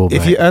horrible,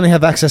 If mate. you only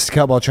have access to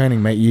kettlebell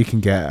training, mate, you can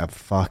get a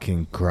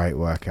fucking great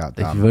workout If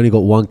done. you've only got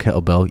one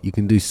kettlebell, you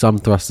can do some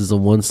thrusters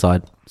on one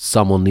side,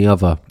 some on the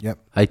other. Yep.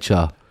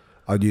 HR.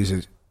 I'd use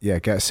it. Yeah,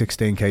 get a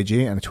 16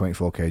 kg and a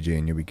 24 kg,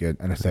 and you'll be good.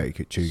 And a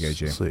 32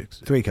 kg.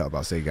 6. 3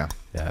 kettlebells. There you go.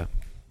 Yeah.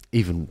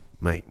 Even,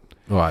 mate.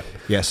 All right.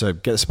 Yeah. So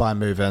get the spine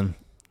moving.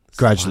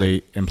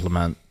 Gradually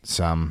implement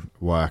some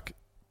work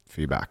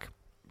for your back.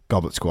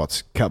 Goblet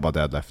squats, kettlebell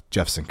deadlift,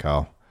 Jefferson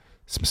curl,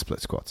 some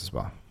split squats as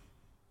well.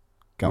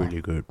 Go on.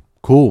 Really good.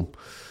 Cool.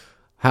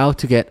 How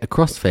to get a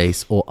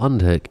crossface or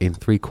underhook in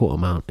 3/4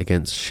 mount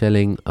against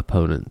shelling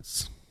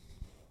opponents.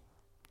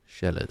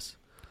 Shellers.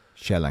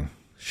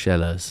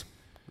 Shellers.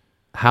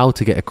 How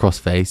to get a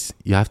crossface.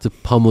 You have to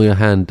pummel your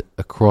hand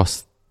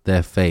across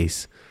their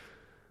face.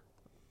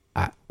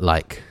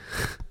 Like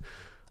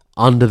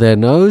under their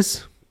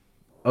nose,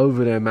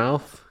 over their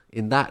mouth.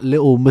 In that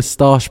little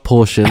moustache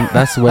portion,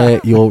 that's where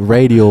your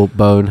radial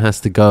bone has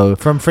to go.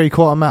 From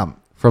 3/4 mount.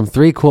 From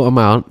 3/4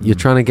 mount, you're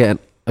trying to get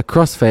a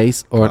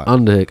crossface or an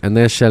underhook, and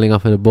they're shelling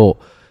up in a ball.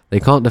 They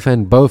can't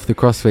defend both the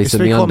crossface It's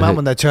and the 3/4 mount underhook.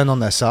 when they turn on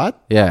their side.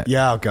 Yeah.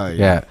 Yeah, I'll go.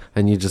 Yeah,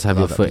 and you just have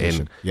Love your that foot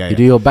position. in. Yeah, you yeah.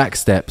 do your back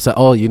step.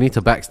 So, you need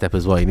to back step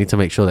as well. You need to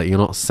make sure that you're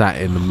not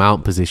sat in the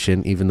mount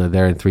position, even though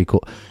they're in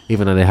 3/4,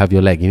 even though they have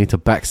your leg. You need to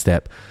back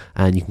step,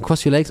 and you can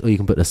cross your legs, or you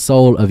can put the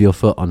sole of your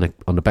foot on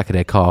the back of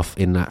their calf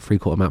in that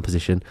 3/4 mount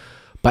position.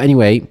 But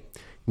anyway,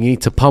 you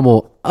need to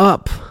pummel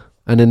up,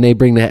 and then they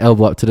bring their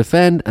elbow up to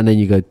defend, and then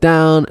you go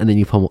down, and then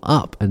you pummel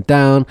up and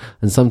down,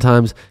 and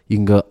sometimes you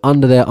can go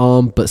under their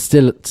arm, but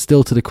still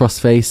to the cross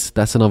face.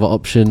 That's another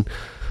option.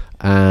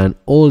 And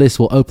all this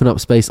will open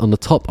up space on the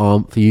top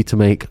arm for you to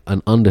make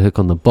an underhook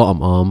on the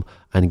bottom arm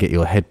and get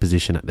your head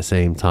position at the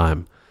same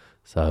time.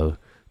 So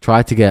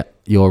try to get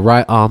your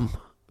right arm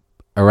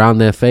around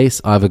their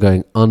face, either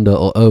going under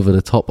or over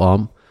the top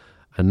arm.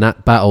 And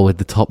that battle with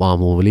the top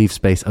arm will leave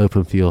space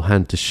open for your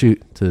hand to shoot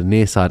to the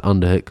near side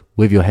underhook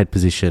with your head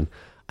position.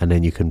 And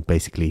then you can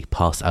basically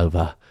pass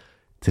over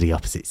to the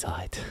opposite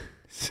side.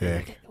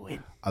 Sick.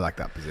 I like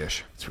that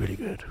position. It's really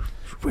good.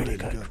 Really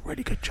good.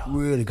 Really good job.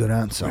 Really good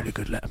answer. Really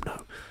good. Let them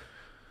know.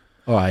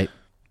 All right.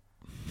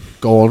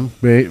 Go on,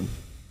 mate.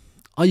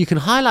 Oh, you can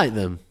highlight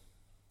them.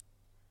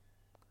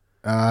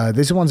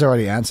 These are ones I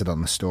already answered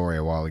on the story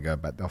a while ago,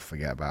 but they'll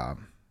forget about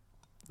them.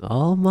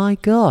 Oh my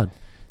God.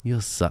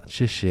 You're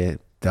such a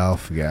shit. They'll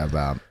forget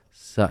about them.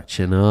 Such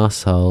an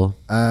asshole.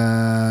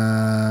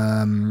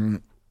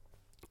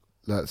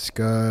 Let's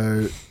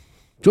go.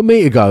 Do you want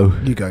me to go?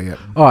 You go, yeah.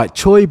 All right.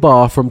 Choi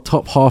bar from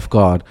top half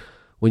guard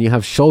when you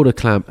have shoulder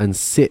clamp and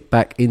sit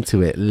back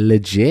into it.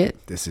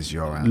 Legit? This is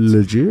your answer.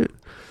 Legit?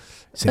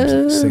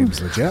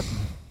 Seems legit.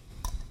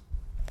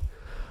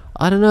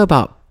 I don't know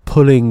about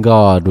pulling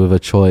guard with a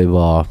Choi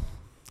bar.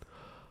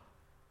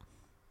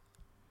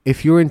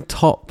 If you're in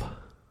top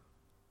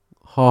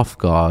half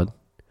guard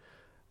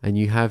and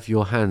you have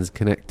your hands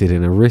connected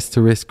in a wrist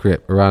to wrist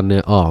grip around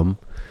their arm,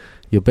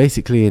 you're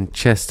basically in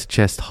chest to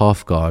chest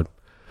half guard.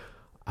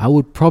 I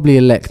would probably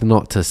elect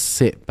not to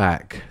sit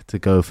back to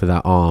go for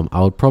that arm.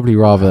 I would probably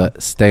rather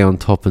stay on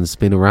top and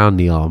spin around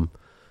the arm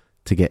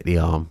to get the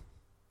arm.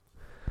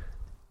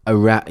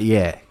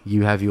 Yeah,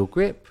 you have your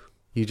grip.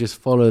 You just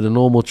follow the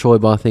normal Choi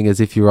bar thing as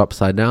if you're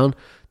upside down.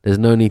 There's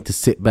no need to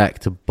sit back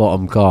to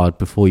bottom guard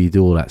before you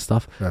do all that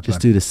stuff.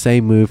 Just do the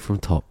same move from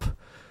top.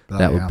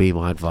 That would be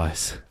my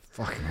advice.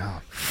 Fucking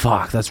hell.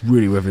 Fuck, that's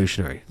really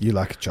revolutionary. You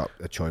like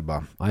a Choi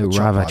bar. I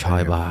love a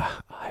Choi bar.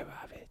 I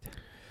love it.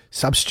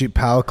 Substitute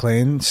power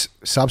cleans.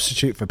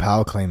 Substitute for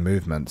power clean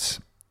movements.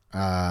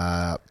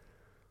 I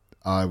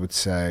would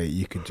say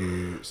you could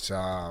do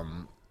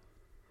some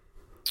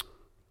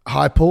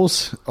high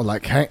pulls or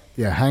like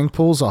hang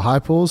pulls or high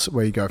pulls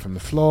where you go from the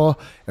floor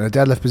in a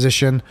deadlift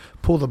position,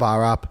 pull the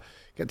bar up,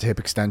 get to hip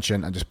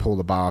extension, and just pull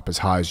the bar up as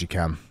high as you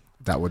can.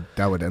 That would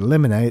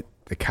eliminate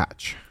the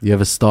catch. You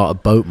ever start a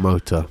boat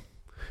motor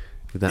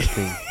with that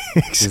thing?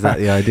 Exactly. Is that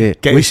the idea?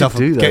 Get We yourself should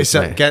do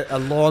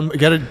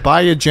that.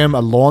 buy your gym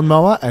a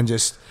lawnmower and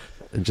just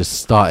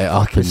start it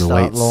up in the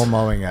start weights.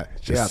 lawnmowing it.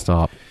 Just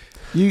start.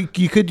 You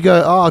could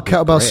go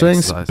kettlebell great swings,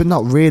 exercise. but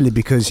not really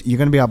because you're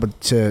going to be able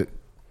to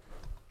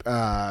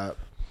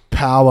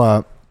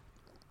power.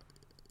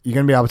 You're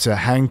going to be able to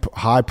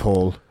high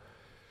pull,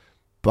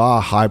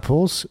 high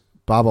pulls,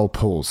 barbell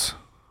pulls.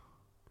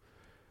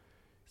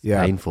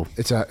 Yeah, Painful.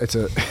 It's a. This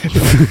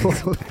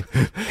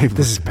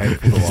is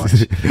painful to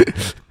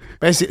watch.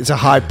 Basically, it's a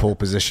high pull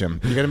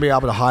position. You're going to be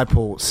able to high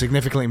pull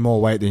significantly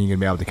more weight than you're going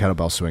to be able to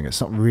kettlebell swing. It's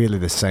not really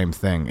the same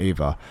thing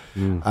either.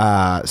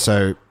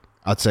 So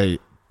I'd say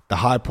the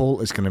high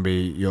pull is going to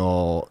be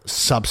your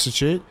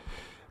substitute.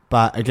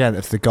 But again,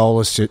 if the goal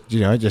is to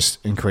just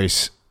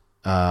increase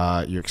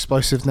your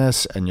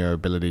explosiveness and your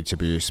ability to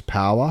produce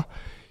power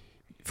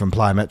from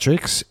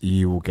plyometrics,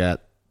 you will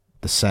get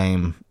the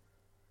same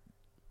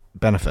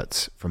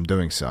benefits from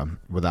doing so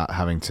without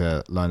having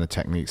to learn the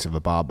techniques of a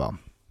barbell,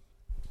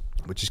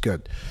 which is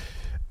good.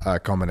 A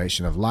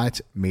combination of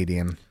light,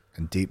 medium,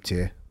 and deep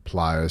tier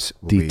plyos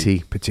will be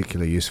DT.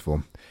 particularly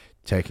useful,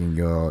 taking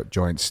your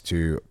joints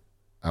to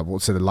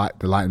the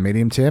light and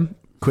medium tier.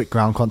 Quick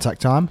ground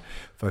contact time,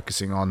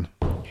 focusing on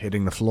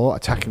hitting the floor,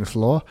 attacking the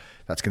floor.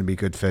 That's going to be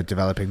good for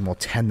developing more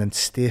tendon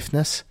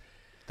stiffness.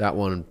 That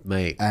one,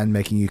 mate. And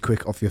making you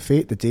quick off your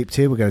feet. The deep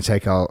tier, we're going to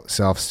take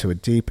ourselves to a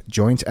deep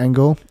joint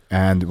angle,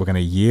 and we're going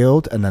to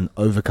yield and then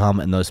overcome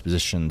in those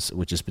positions,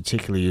 which is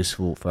particularly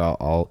useful for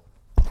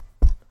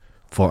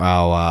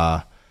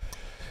our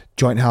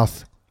joint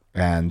health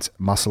and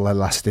muscle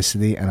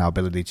elasticity and our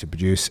ability to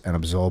produce and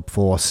absorb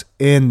force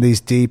in these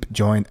deep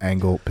joint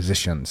angle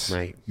positions.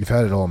 Mate. You've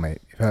heard it all, mate.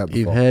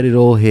 You've heard it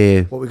all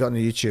here. What we got on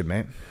the YouTube,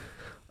 mate?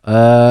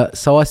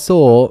 So I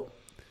saw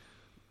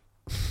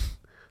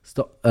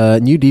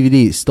new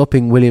DVD,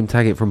 Stopping William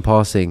Taggart from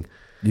Passing.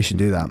 You should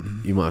do that.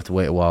 You might have to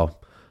wait a while.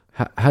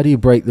 How do you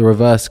break the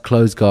reverse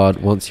close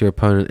guard once your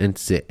opponent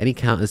enters it? Any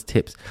counters,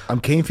 tips?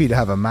 I'm keen for you to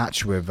have a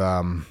match with...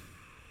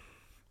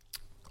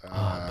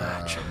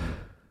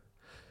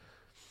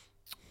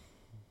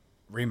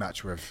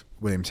 rematch with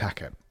William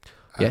Taggart.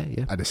 At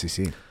the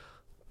CC.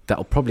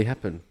 That'll probably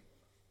happen.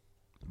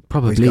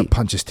 Well, he's got to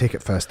punch his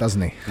ticket first,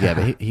 doesn't he? Yeah,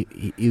 but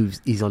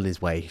he's on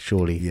his way,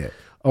 surely. Yeah.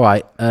 All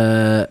right.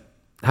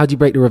 How do you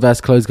break the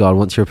reverse close guard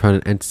once your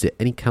opponent enters it?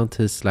 Any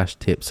counters /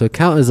 tips? So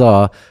counters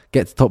are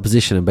get to top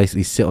position and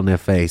basically sit on their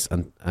face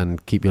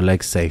and keep your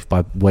legs safe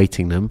by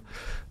weighting them.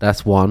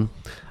 That's one.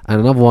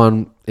 And another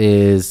one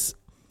is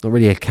not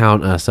really a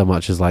counter so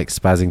much as like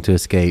spazzing to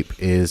escape,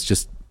 is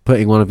just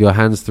putting one of your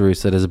hands through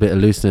so there's a bit of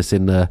looseness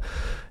in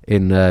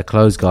the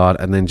close guard,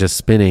 and then just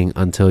spinning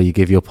until you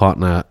give your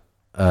partner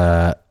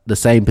the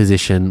same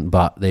position,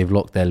 but they've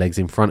locked their legs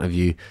in front of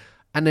you,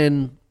 and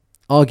then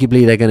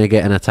arguably they're going to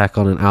get an attack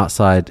on an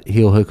outside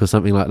heel hook or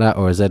something like that,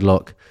 or a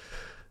Z-lock.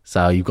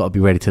 So you've got to be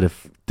ready to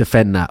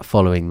defend that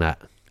following that.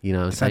 You know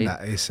what I'm saying?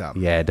 Defend that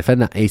ASAP. Yeah,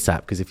 defend that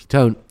ASAP, because if you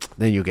don't,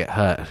 then you'll get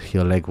hurt.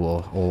 Your leg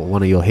will, or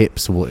one of your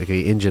hips will get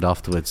injured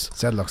afterwards.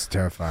 Z-locks are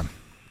terrifying.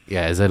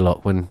 Yeah,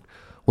 Z-lock. When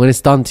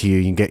it's done to you,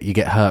 you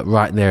get hurt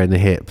right there in the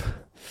hip.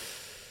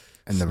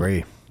 And the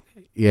re.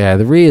 Yeah,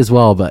 the re as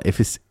well, but if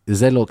it's the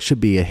Z-lock should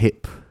be a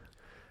hip.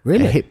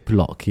 Really? A hip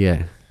lock,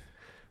 yeah.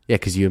 Yeah,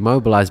 because you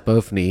immobilize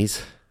both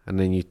knees and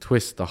then you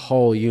twist the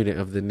whole unit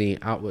of the knee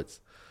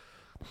outwards.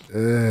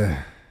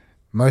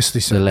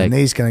 Mostly so. The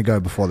knee's going to go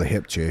before the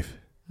hip, Chief.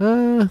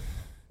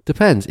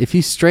 Depends. If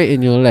you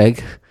straighten your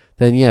leg,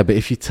 then yeah, but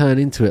if you turn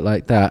into it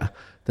like that,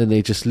 then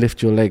they just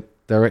lift your leg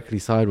directly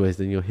sideways,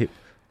 then your hip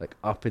like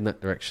up in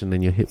that direction,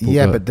 then your hip will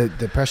go. But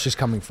the pressure's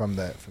coming from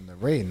the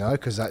re, no?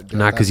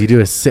 Because you do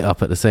a sit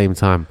up at the same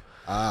time.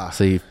 Ah.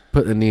 So you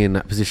put the knee in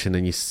that position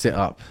and you sit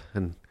up,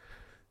 and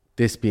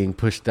this being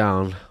pushed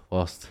down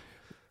whilst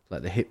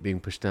like the hip being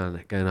pushed down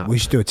and going up. We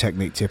should do a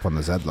technique tip on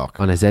the Z-lock.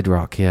 On a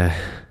Z-rock, yeah.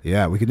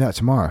 Yeah, we can do that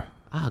tomorrow.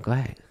 Ah,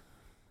 great.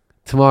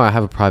 Tomorrow I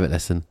have a private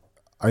lesson.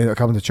 Are you not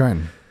coming to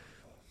train?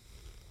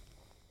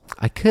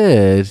 I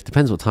could.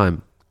 Depends what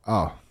time.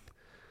 Oh.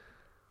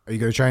 Are you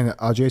going to train at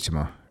RGA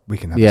tomorrow? We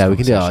can have we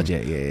can do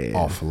RGA. Yeah.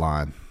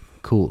 Offline.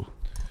 Cool.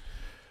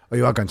 Oh,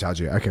 you are going to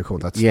RGA? Okay, cool.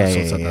 That's yeah.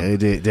 We'll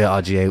do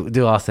RGA. We'll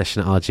do our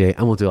session at RGA,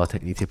 and we'll do our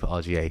technique tip at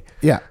RGA.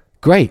 Yeah.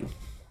 Great.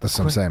 That's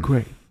what I'm saying.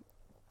 Great.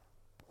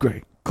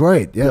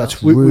 Yeah,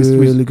 that's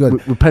really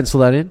good. We pencil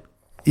that in?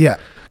 Yeah.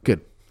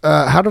 Good.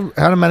 How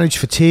to manage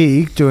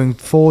fatigue doing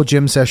 4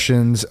 gym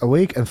sessions a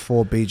week and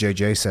 4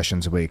 BJJ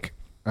sessions a week.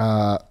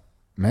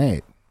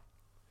 Mate,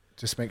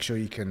 just make sure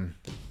you can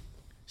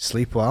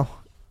sleep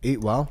well,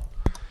 eat well.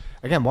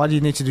 Again, why do you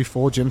need to do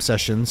 4 gym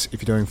sessions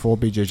if you're doing 4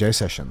 BJJ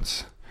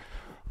sessions?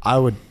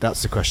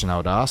 That's the question I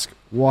would ask.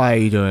 Why are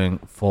you doing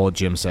 4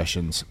 gym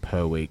sessions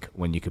per week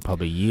when you could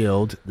probably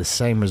yield the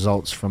same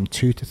results from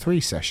 2 to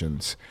 3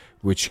 sessions,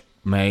 which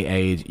may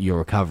aid your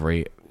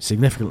recovery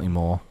significantly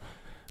more,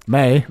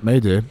 may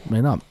do,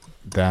 may not,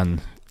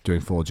 than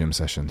doing 4 gym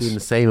sessions. Doing the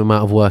same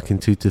amount of work in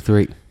 2 to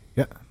 3.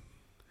 Yeah.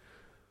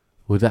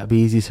 Would that be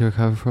easy to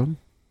recover from?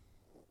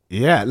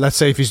 Yeah, let's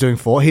say if he's doing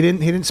 4, he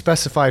didn't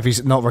specify if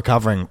he's not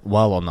recovering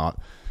well or not.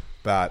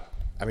 But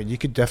I mean, you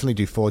could definitely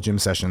do 4 gym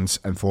sessions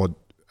and 4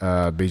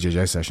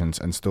 BJJ sessions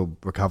and still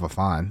recover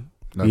fine.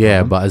 No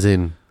problem. But as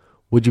in,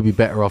 would you be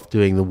better off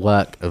doing the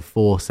work of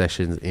 4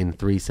 sessions in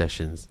 3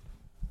 sessions?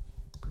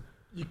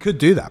 You could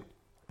do that.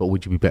 But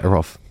would you be better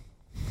off?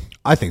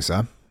 I think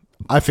so.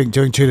 I think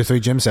doing 2 to 3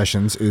 gym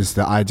sessions is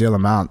the ideal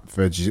amount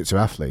for jiu-jitsu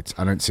athletes.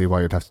 I don't see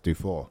why you'd have to do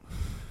 4.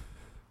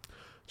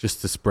 Just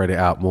to spread it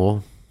out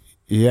more?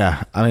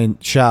 Yeah. I mean,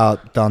 shout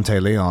out Dante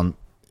Leon.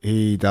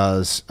 He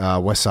does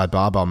West Side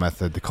Barbell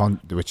Method,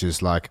 which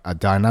is like a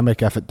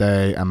dynamic effort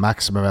day, a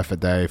maximum effort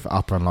day for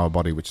upper and lower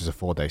body, which is a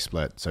 4-day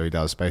split. So he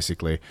does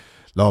basically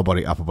lower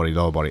body, upper body,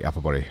 lower body,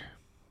 upper body.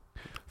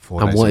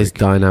 4 and days what a is week.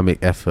 dynamic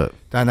effort?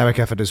 Dynamic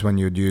effort is when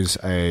you'd use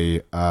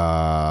a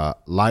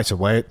lighter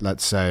weight,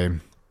 let's say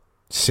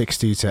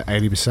 60 to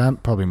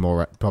 80%,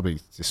 probably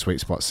the sweet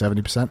spot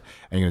 70%, and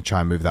you're going to try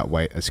and move that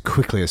weight as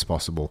quickly as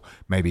possible.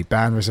 Maybe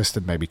band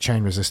resisted, maybe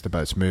chain resisted, but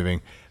it's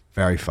moving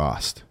very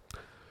fast.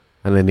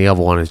 And then the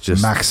other one is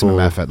just maximum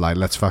effort. Like,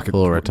 let's fucking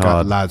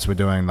retard. Lads, we're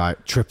doing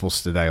like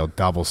triples today or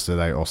doubles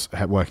today or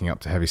working up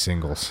to heavy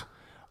singles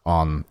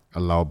on a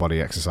lower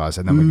body exercise,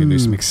 and then we can do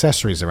some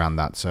accessories around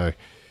that. So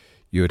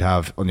you would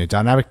have on your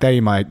dynamic day,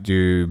 you might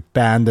do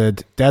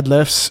banded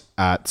deadlifts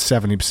at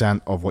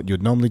 70% of what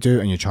you'd normally do,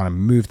 and you're trying to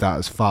move that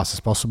as fast as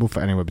possible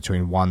for anywhere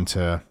between 1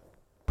 to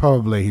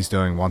probably he's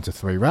doing 1 to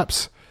 3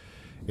 reps.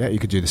 Yeah, you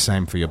could do the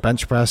same for your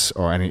bench press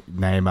or any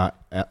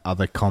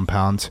other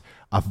compound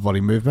upper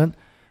body movement.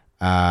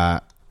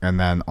 And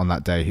then on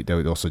that day, they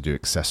would also do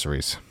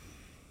accessories.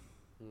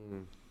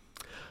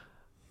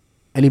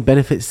 Any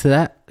benefits to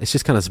that? It's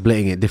just kind of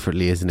splitting it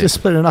differently, isn't it? Just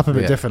splitting it up a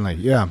bit differently,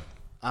 yeah.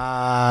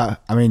 I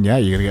mean, yeah,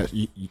 you're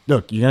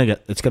gonna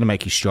get. It's gonna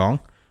make you strong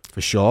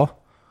for sure.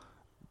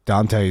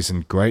 Dante's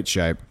in great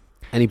shape.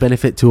 Any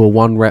benefit to a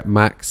 1 rep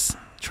max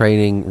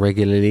training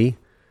regularly?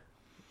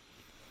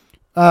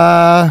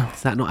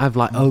 Does that not have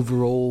like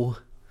overall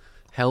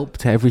help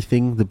to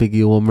everything? The bigger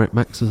your 1 rep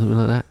max or something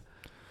like that?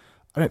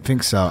 I don't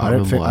think so. I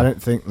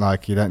don't think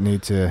like you don't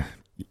need to.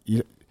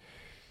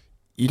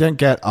 You don't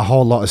get a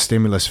whole lot of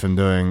stimulus from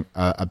doing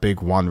a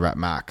big 1 rep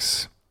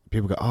max.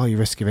 People go, oh, you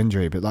risk of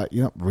injury, but like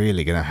you're not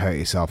really going to hurt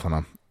yourself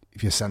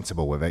if you're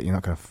sensible with it. You're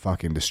not going to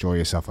fucking destroy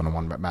yourself on a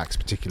 1 rep max,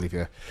 particularly if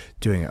you're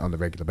doing it on a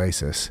regular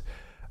basis.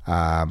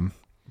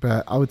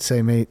 But I would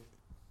say, mate,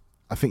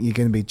 I think you're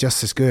going to be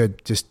just as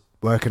good just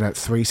working at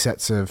 3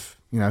 sets of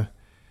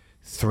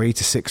 3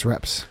 to 6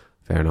 reps.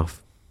 Fair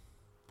enough.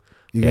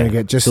 You're going to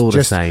get just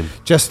the same.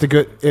 Just the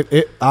good,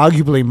 it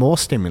arguably more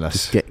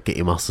stimulus. Just get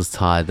your muscles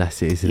tired.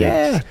 That's it, isn't it?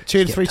 Yeah,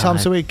 2 to 3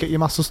 times a week. Get your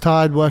muscles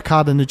tired. Work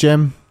hard in the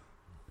gym.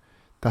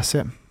 That's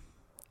it.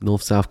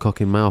 North, south, cock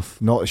in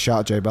mouth. Not a shout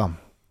out J Bum.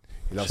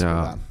 He loves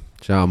all that.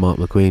 Shout out Mark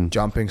McQueen.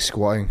 Jumping,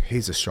 squatting.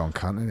 He's a strong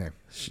cunt, isn't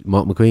he?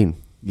 Mark McQueen.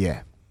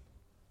 Yeah.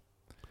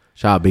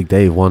 Shout out Big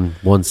Dave.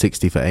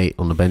 160 for 8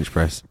 on the bench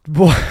press.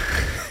 What?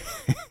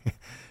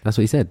 That's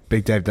what he said.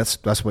 Big Dave.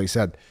 That's what he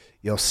said.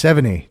 You're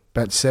 70.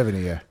 Bet 70.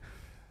 Yeah.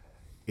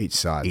 Each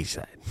side.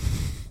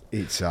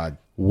 Each side.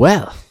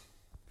 Well,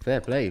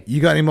 fair play.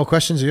 You got any more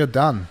questions or you're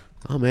done?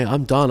 Oh, mate,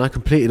 I'm done. I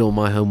completed all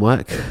my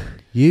homework.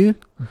 You?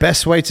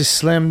 Best way to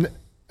slim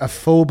a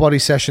full body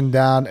session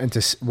down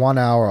into 1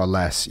 hour or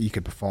less. You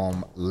could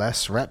perform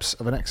less reps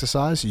of an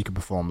exercise. You could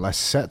perform less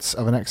sets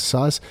of an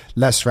exercise.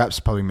 Less reps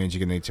probably means you're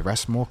going to need to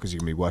rest more because you're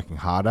going to be working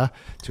harder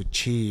to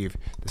achieve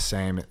the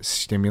same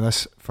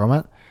stimulus from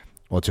it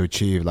or to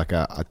achieve like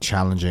a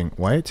challenging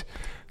weight.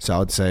 So I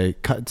would say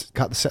cut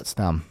the sets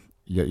down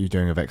you're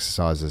doing of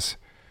exercises.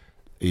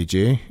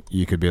 E.g.,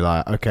 you could be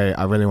like, okay,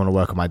 I really want to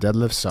work on my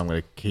deadlifts, so I'm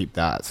going to keep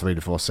that at 3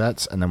 to 4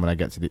 sets. And then when I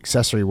get to the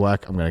accessory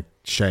work, I'm going to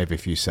shave a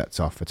few sets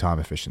off for time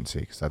efficiency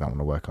because I don't want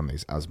to work on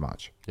these as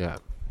much. Yeah.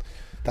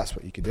 That's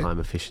what you could do.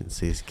 Time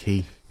efficiency is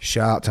key.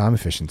 Shout out time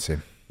efficiency.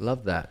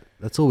 Love that.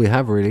 That's all we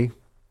have, really.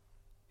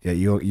 Yeah,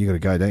 you got to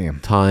go, don't you?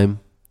 Time.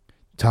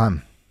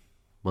 Money.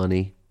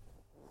 Money.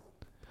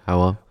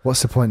 Power.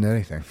 What's the point in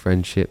anything?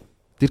 Friendship.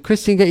 Did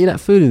Christian get you that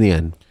food in the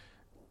end?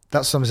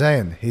 That's what I'm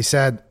saying. He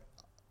said...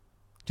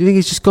 Do you think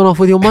he's just gone off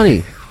with your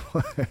money?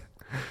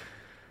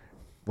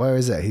 Where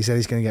is it? He said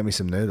he's going to get me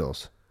some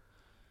noodles.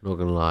 Not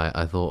going to lie,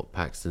 I thought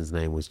Paxton's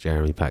name was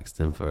Jeremy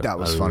Paxton for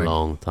a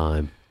long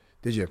time.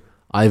 Did you?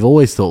 I've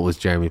always thought it was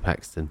Jeremy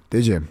Paxton.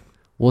 Did you?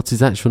 What's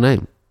his actual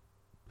name?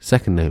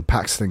 Second name?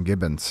 Paxton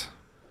Gibbons.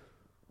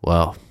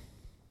 Well.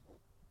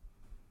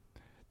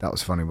 That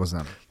was funny,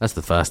 wasn't it? That's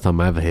the first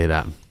time I ever hear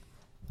that.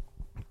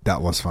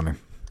 That was funny.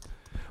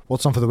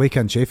 What's on for the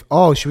weekend, Chief?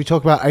 Oh, should we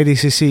talk about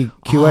ADCC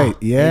Kuwait?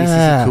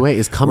 Yeah. ADCC Kuwait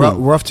is coming.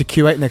 We're off to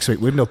Kuwait next week.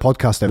 We're going to do a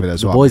podcast over there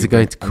as well. The boys are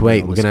going to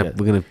Kuwait.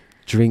 We're gonna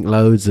drink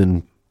loads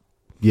and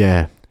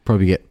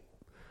probably get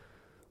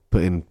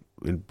put in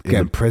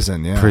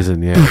prison. Yeah,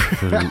 prison. Yeah,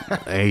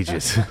 for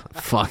ages,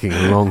 fucking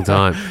a long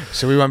time.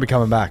 So we won't be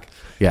coming back.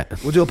 Yeah,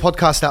 we'll do a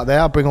podcast out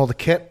there. I'll bring all the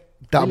kit.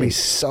 That'll be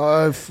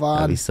so fun.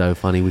 That'll be so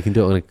funny. We can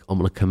do it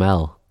on a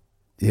camel.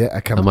 Yeah,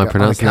 a camel. Am I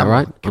pronouncing that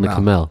right? On a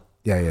camel.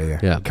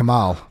 Yeah.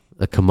 Kamal.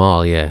 A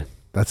Kamal, yeah.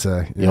 That's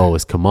a... Yeah. Yo,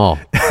 it's Kamal.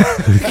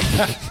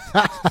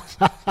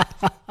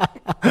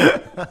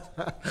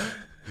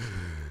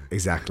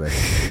 Exactly.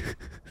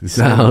 Is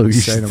that how you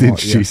should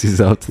introduce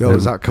yourself to them? Yo,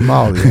 is that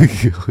Kamal?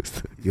 Yeah.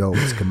 Yo,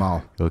 it's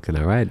Kamal. Yo, can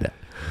I ride that?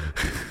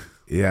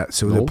 Yeah,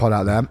 so we'll do a pod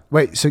out there.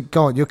 Wait, so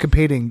go on. You're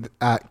competing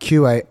at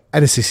QA,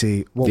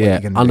 NSCC. What were you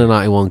going to do? Under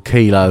 91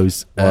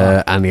 kilos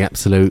and the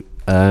absolute.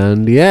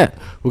 And we're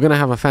going to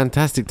have a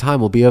fantastic time.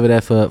 We'll be over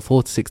there for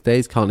 4 to 6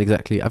 days. Can't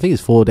exactly... I think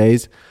it's 4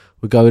 days.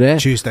 We go there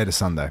Tuesday to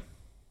Sunday.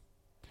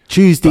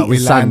 Tuesday to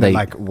Sunday.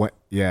 I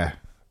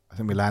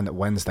think we land at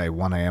Wednesday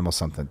 1 a.m. or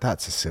something.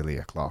 That's a silly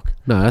o'clock.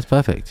 No, that's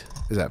perfect.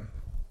 Is that?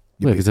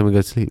 Yeah, because then we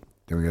go to sleep.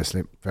 Then we go to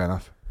sleep. Fair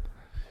enough.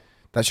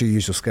 That's your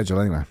usual schedule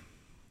anyway.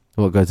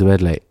 What, go to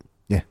bed late?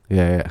 Yeah.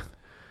 Yeah,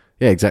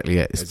 exactly.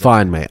 Yeah, it's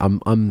fine, mate.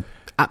 I'm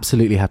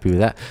absolutely happy with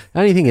that.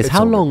 The only thing is,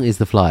 how long is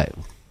the flight?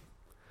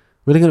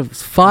 We're looking at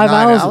 5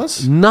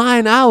 hours.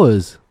 9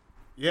 hours.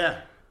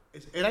 Yeah,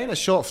 it ain't a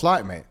short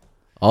flight, mate.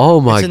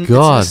 Oh my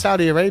God. It's in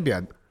Saudi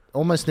Arabia,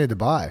 almost near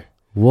Dubai.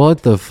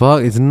 What the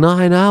fuck? It's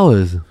 9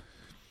 hours.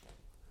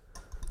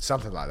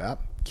 Something like that.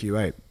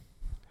 Q8.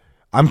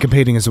 I'm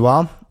competing as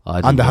well.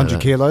 Under 100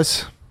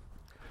 kilos.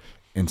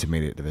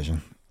 Intermediate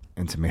division.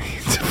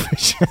 Intermediate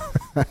division.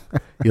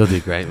 You'll do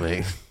great,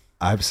 mate.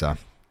 I hope so.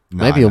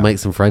 No, Maybe I you'll know. make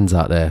some friends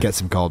out there. Get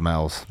some gold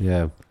medals.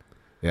 Yeah.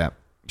 Yeah.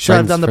 Should I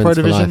have Friends- done the pro friends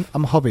for division? life.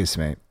 I'm a hobbyist,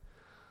 mate.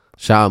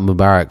 Shout out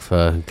Mubarak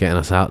for getting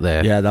us out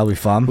there. Yeah, that'll be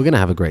fun. We're going to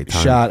have a great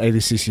time. Shout out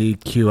ADCC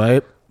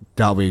Q8.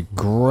 That'll be a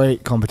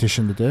great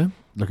competition to do.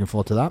 Looking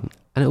forward to that.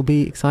 And it'll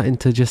be exciting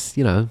to just,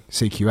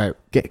 CQ8.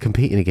 get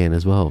competing again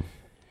as well.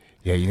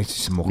 Yeah, you need to do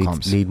some more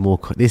comps. Need more.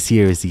 This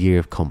year is the year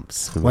of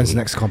comps. For When's me. the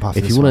next comp after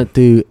If this you one? want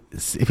to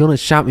if you want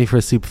to shout me for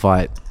a super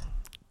fight,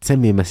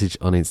 send me a message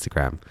on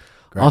Instagram.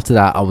 Great. After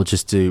that, I will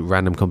just do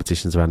random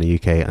competitions around the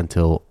UK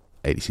until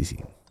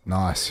ADCC.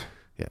 Nice.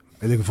 Yeah.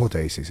 Are you looking forward to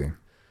ACC?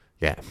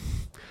 Yeah,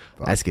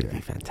 Fuck that's going to yeah.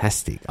 be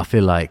fantastic. I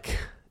feel like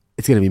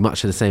it's going to be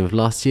much of the same as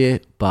last year,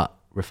 but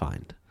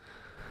refined.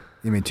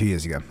 You mean 2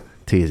 years ago?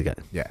 2 years ago,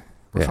 Yeah.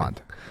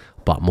 Refined.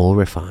 but more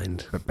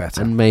refined. But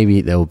better. And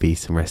maybe there will be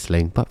some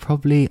wrestling, but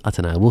probably, I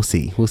don't know. We'll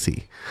see.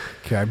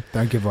 Okay.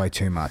 Don't give away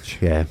too much.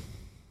 Yeah.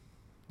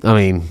 I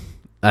mean,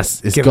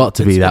 it's Give got it-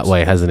 to be it's- that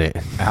way, hasn't it?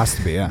 It has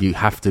to be, yeah. You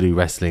have to do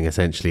wrestling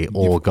essentially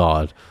or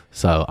guard.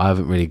 So I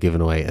haven't really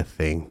given away a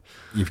thing.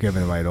 You've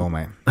given away it all,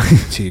 mate.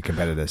 To your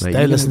competitors. Mate,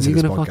 They listen to you're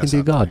this gonna podcast.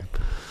 fucking do aren't they? guard.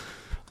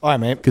 All right,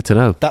 mate. Good to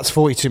know. That's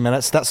 42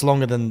 minutes. That's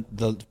longer than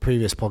the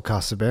previous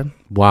podcasts have been.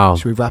 Wow.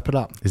 Should we wrap it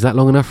up? Is that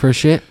long enough for a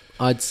shit?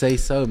 I'd say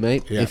so,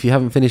 mate. Yeah. If you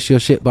haven't finished your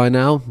shit by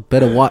now,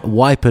 better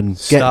wipe and get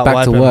Start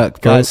back to wiping.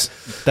 work, bro. Guys,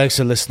 thanks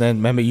for listening.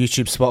 Remember,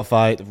 YouTube,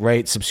 Spotify,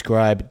 rate,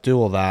 subscribe, do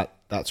all that.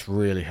 That's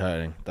really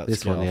hurting. That's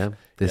This one, yeah.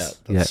 This,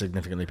 that's yeah.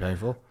 significantly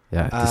painful.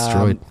 Yeah,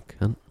 destroyed.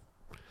 Cunt.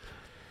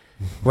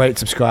 Rate,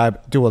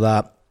 subscribe, do all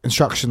that.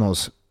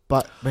 Instructionals.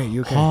 But, mate,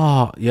 you okay?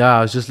 Oh, yeah.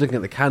 I was just looking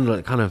at the candle.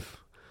 It kind of,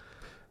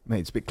 Mate,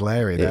 it's a bit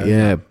glary there.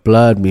 yeah,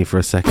 blurred me for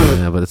a second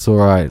there, but it's all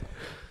right.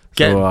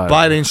 It's all right.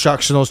 Buy the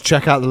instructionals.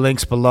 Check out the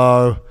links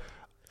below.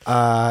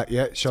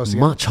 Yeah, show us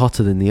again. Much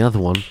hotter than the other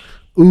one.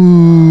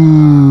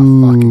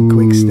 Ooh. Fucking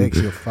quick sticks,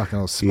 you fucking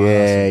old smart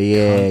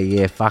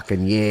Yeah,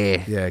 fucking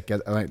yeah. Yeah,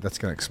 that's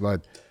going to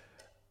explode.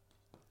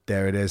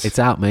 There it is. It's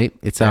out, mate.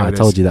 It's There out. I it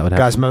told is. you that would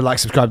happen. Guys, remember, like,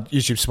 subscribe,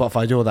 YouTube,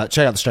 Spotify, do all that.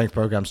 Check out the strength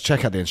programs.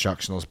 Check out the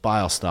instructionals.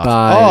 Buy our stuff.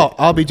 Buy- Oh,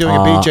 I'll be doing a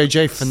our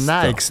BJJ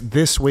Fanatics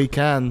this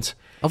weekend.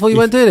 I thought you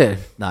weren't doing it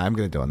Nah, I'm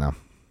going to do it now.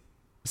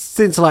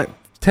 since like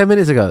 10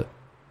 minutes ago.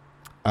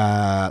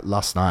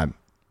 Last night,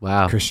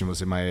 Wow. Christian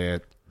was in my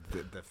ear.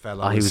 The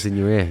fellow Oh, he was in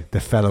your ear. the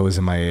fellow was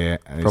in my ear.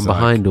 And From he's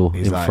behind like, or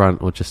he's in like,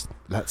 front or just...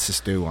 Let's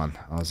just do one.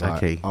 I was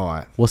Okay. like, all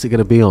right. What's it going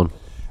to be on?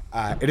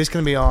 It is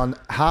going to be on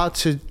how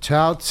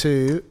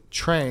to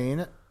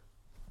train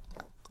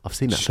I've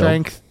seen that film.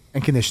 strength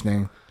and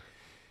conditioning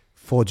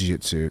for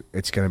jiu-jitsu.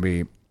 It's going to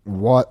be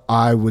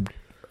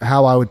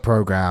how I would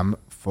program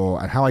for,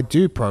 and how I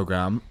do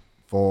program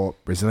for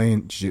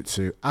Brazilian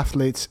jiu-jitsu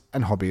athletes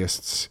and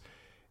hobbyists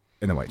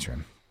in the weight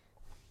room.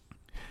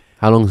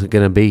 How long is it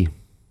going to be?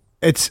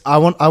 I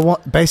want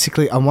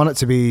it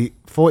to be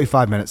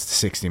 45 minutes to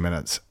 60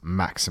 minutes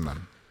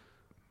maximum.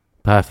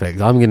 Perfect.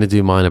 I'm going to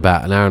do mine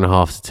about an hour and a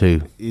half to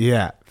 2.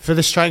 Yeah. For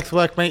the strength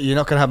work, mate, you're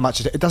not going to have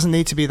much. It doesn't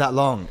need to be that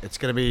long. It's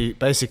going to be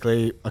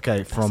basically,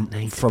 okay, from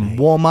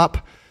warm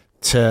up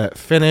to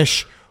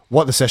finish,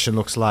 what the session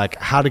looks like,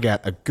 how to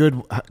get a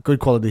good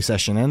quality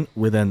session in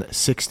within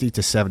 60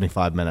 to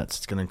 75 minutes.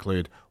 It's going to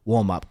include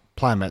warm up,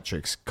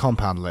 plyometrics,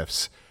 compound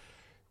lifts,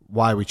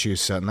 why we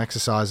choose certain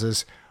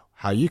exercises,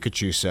 how you could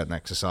choose certain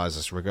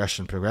exercises,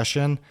 regression,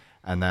 progression,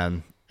 and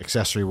then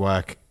accessory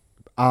work,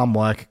 arm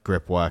work,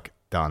 grip work,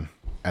 done.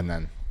 And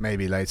then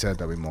maybe later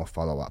there'll be more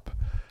follow up.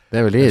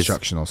 There it is.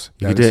 Instructionals.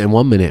 You can do it in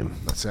 1 minute.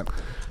 That's it.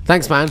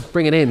 Thanks, man.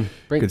 Bring it in.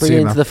 Bring Good to it see you,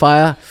 into man. the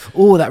fire.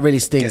 Oh, that really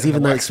stings. Get in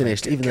even the though wax, it's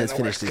finished. mate. Even though Get it's in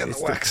the wax,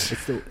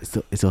 finished. get in the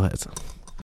wax. It still hurts.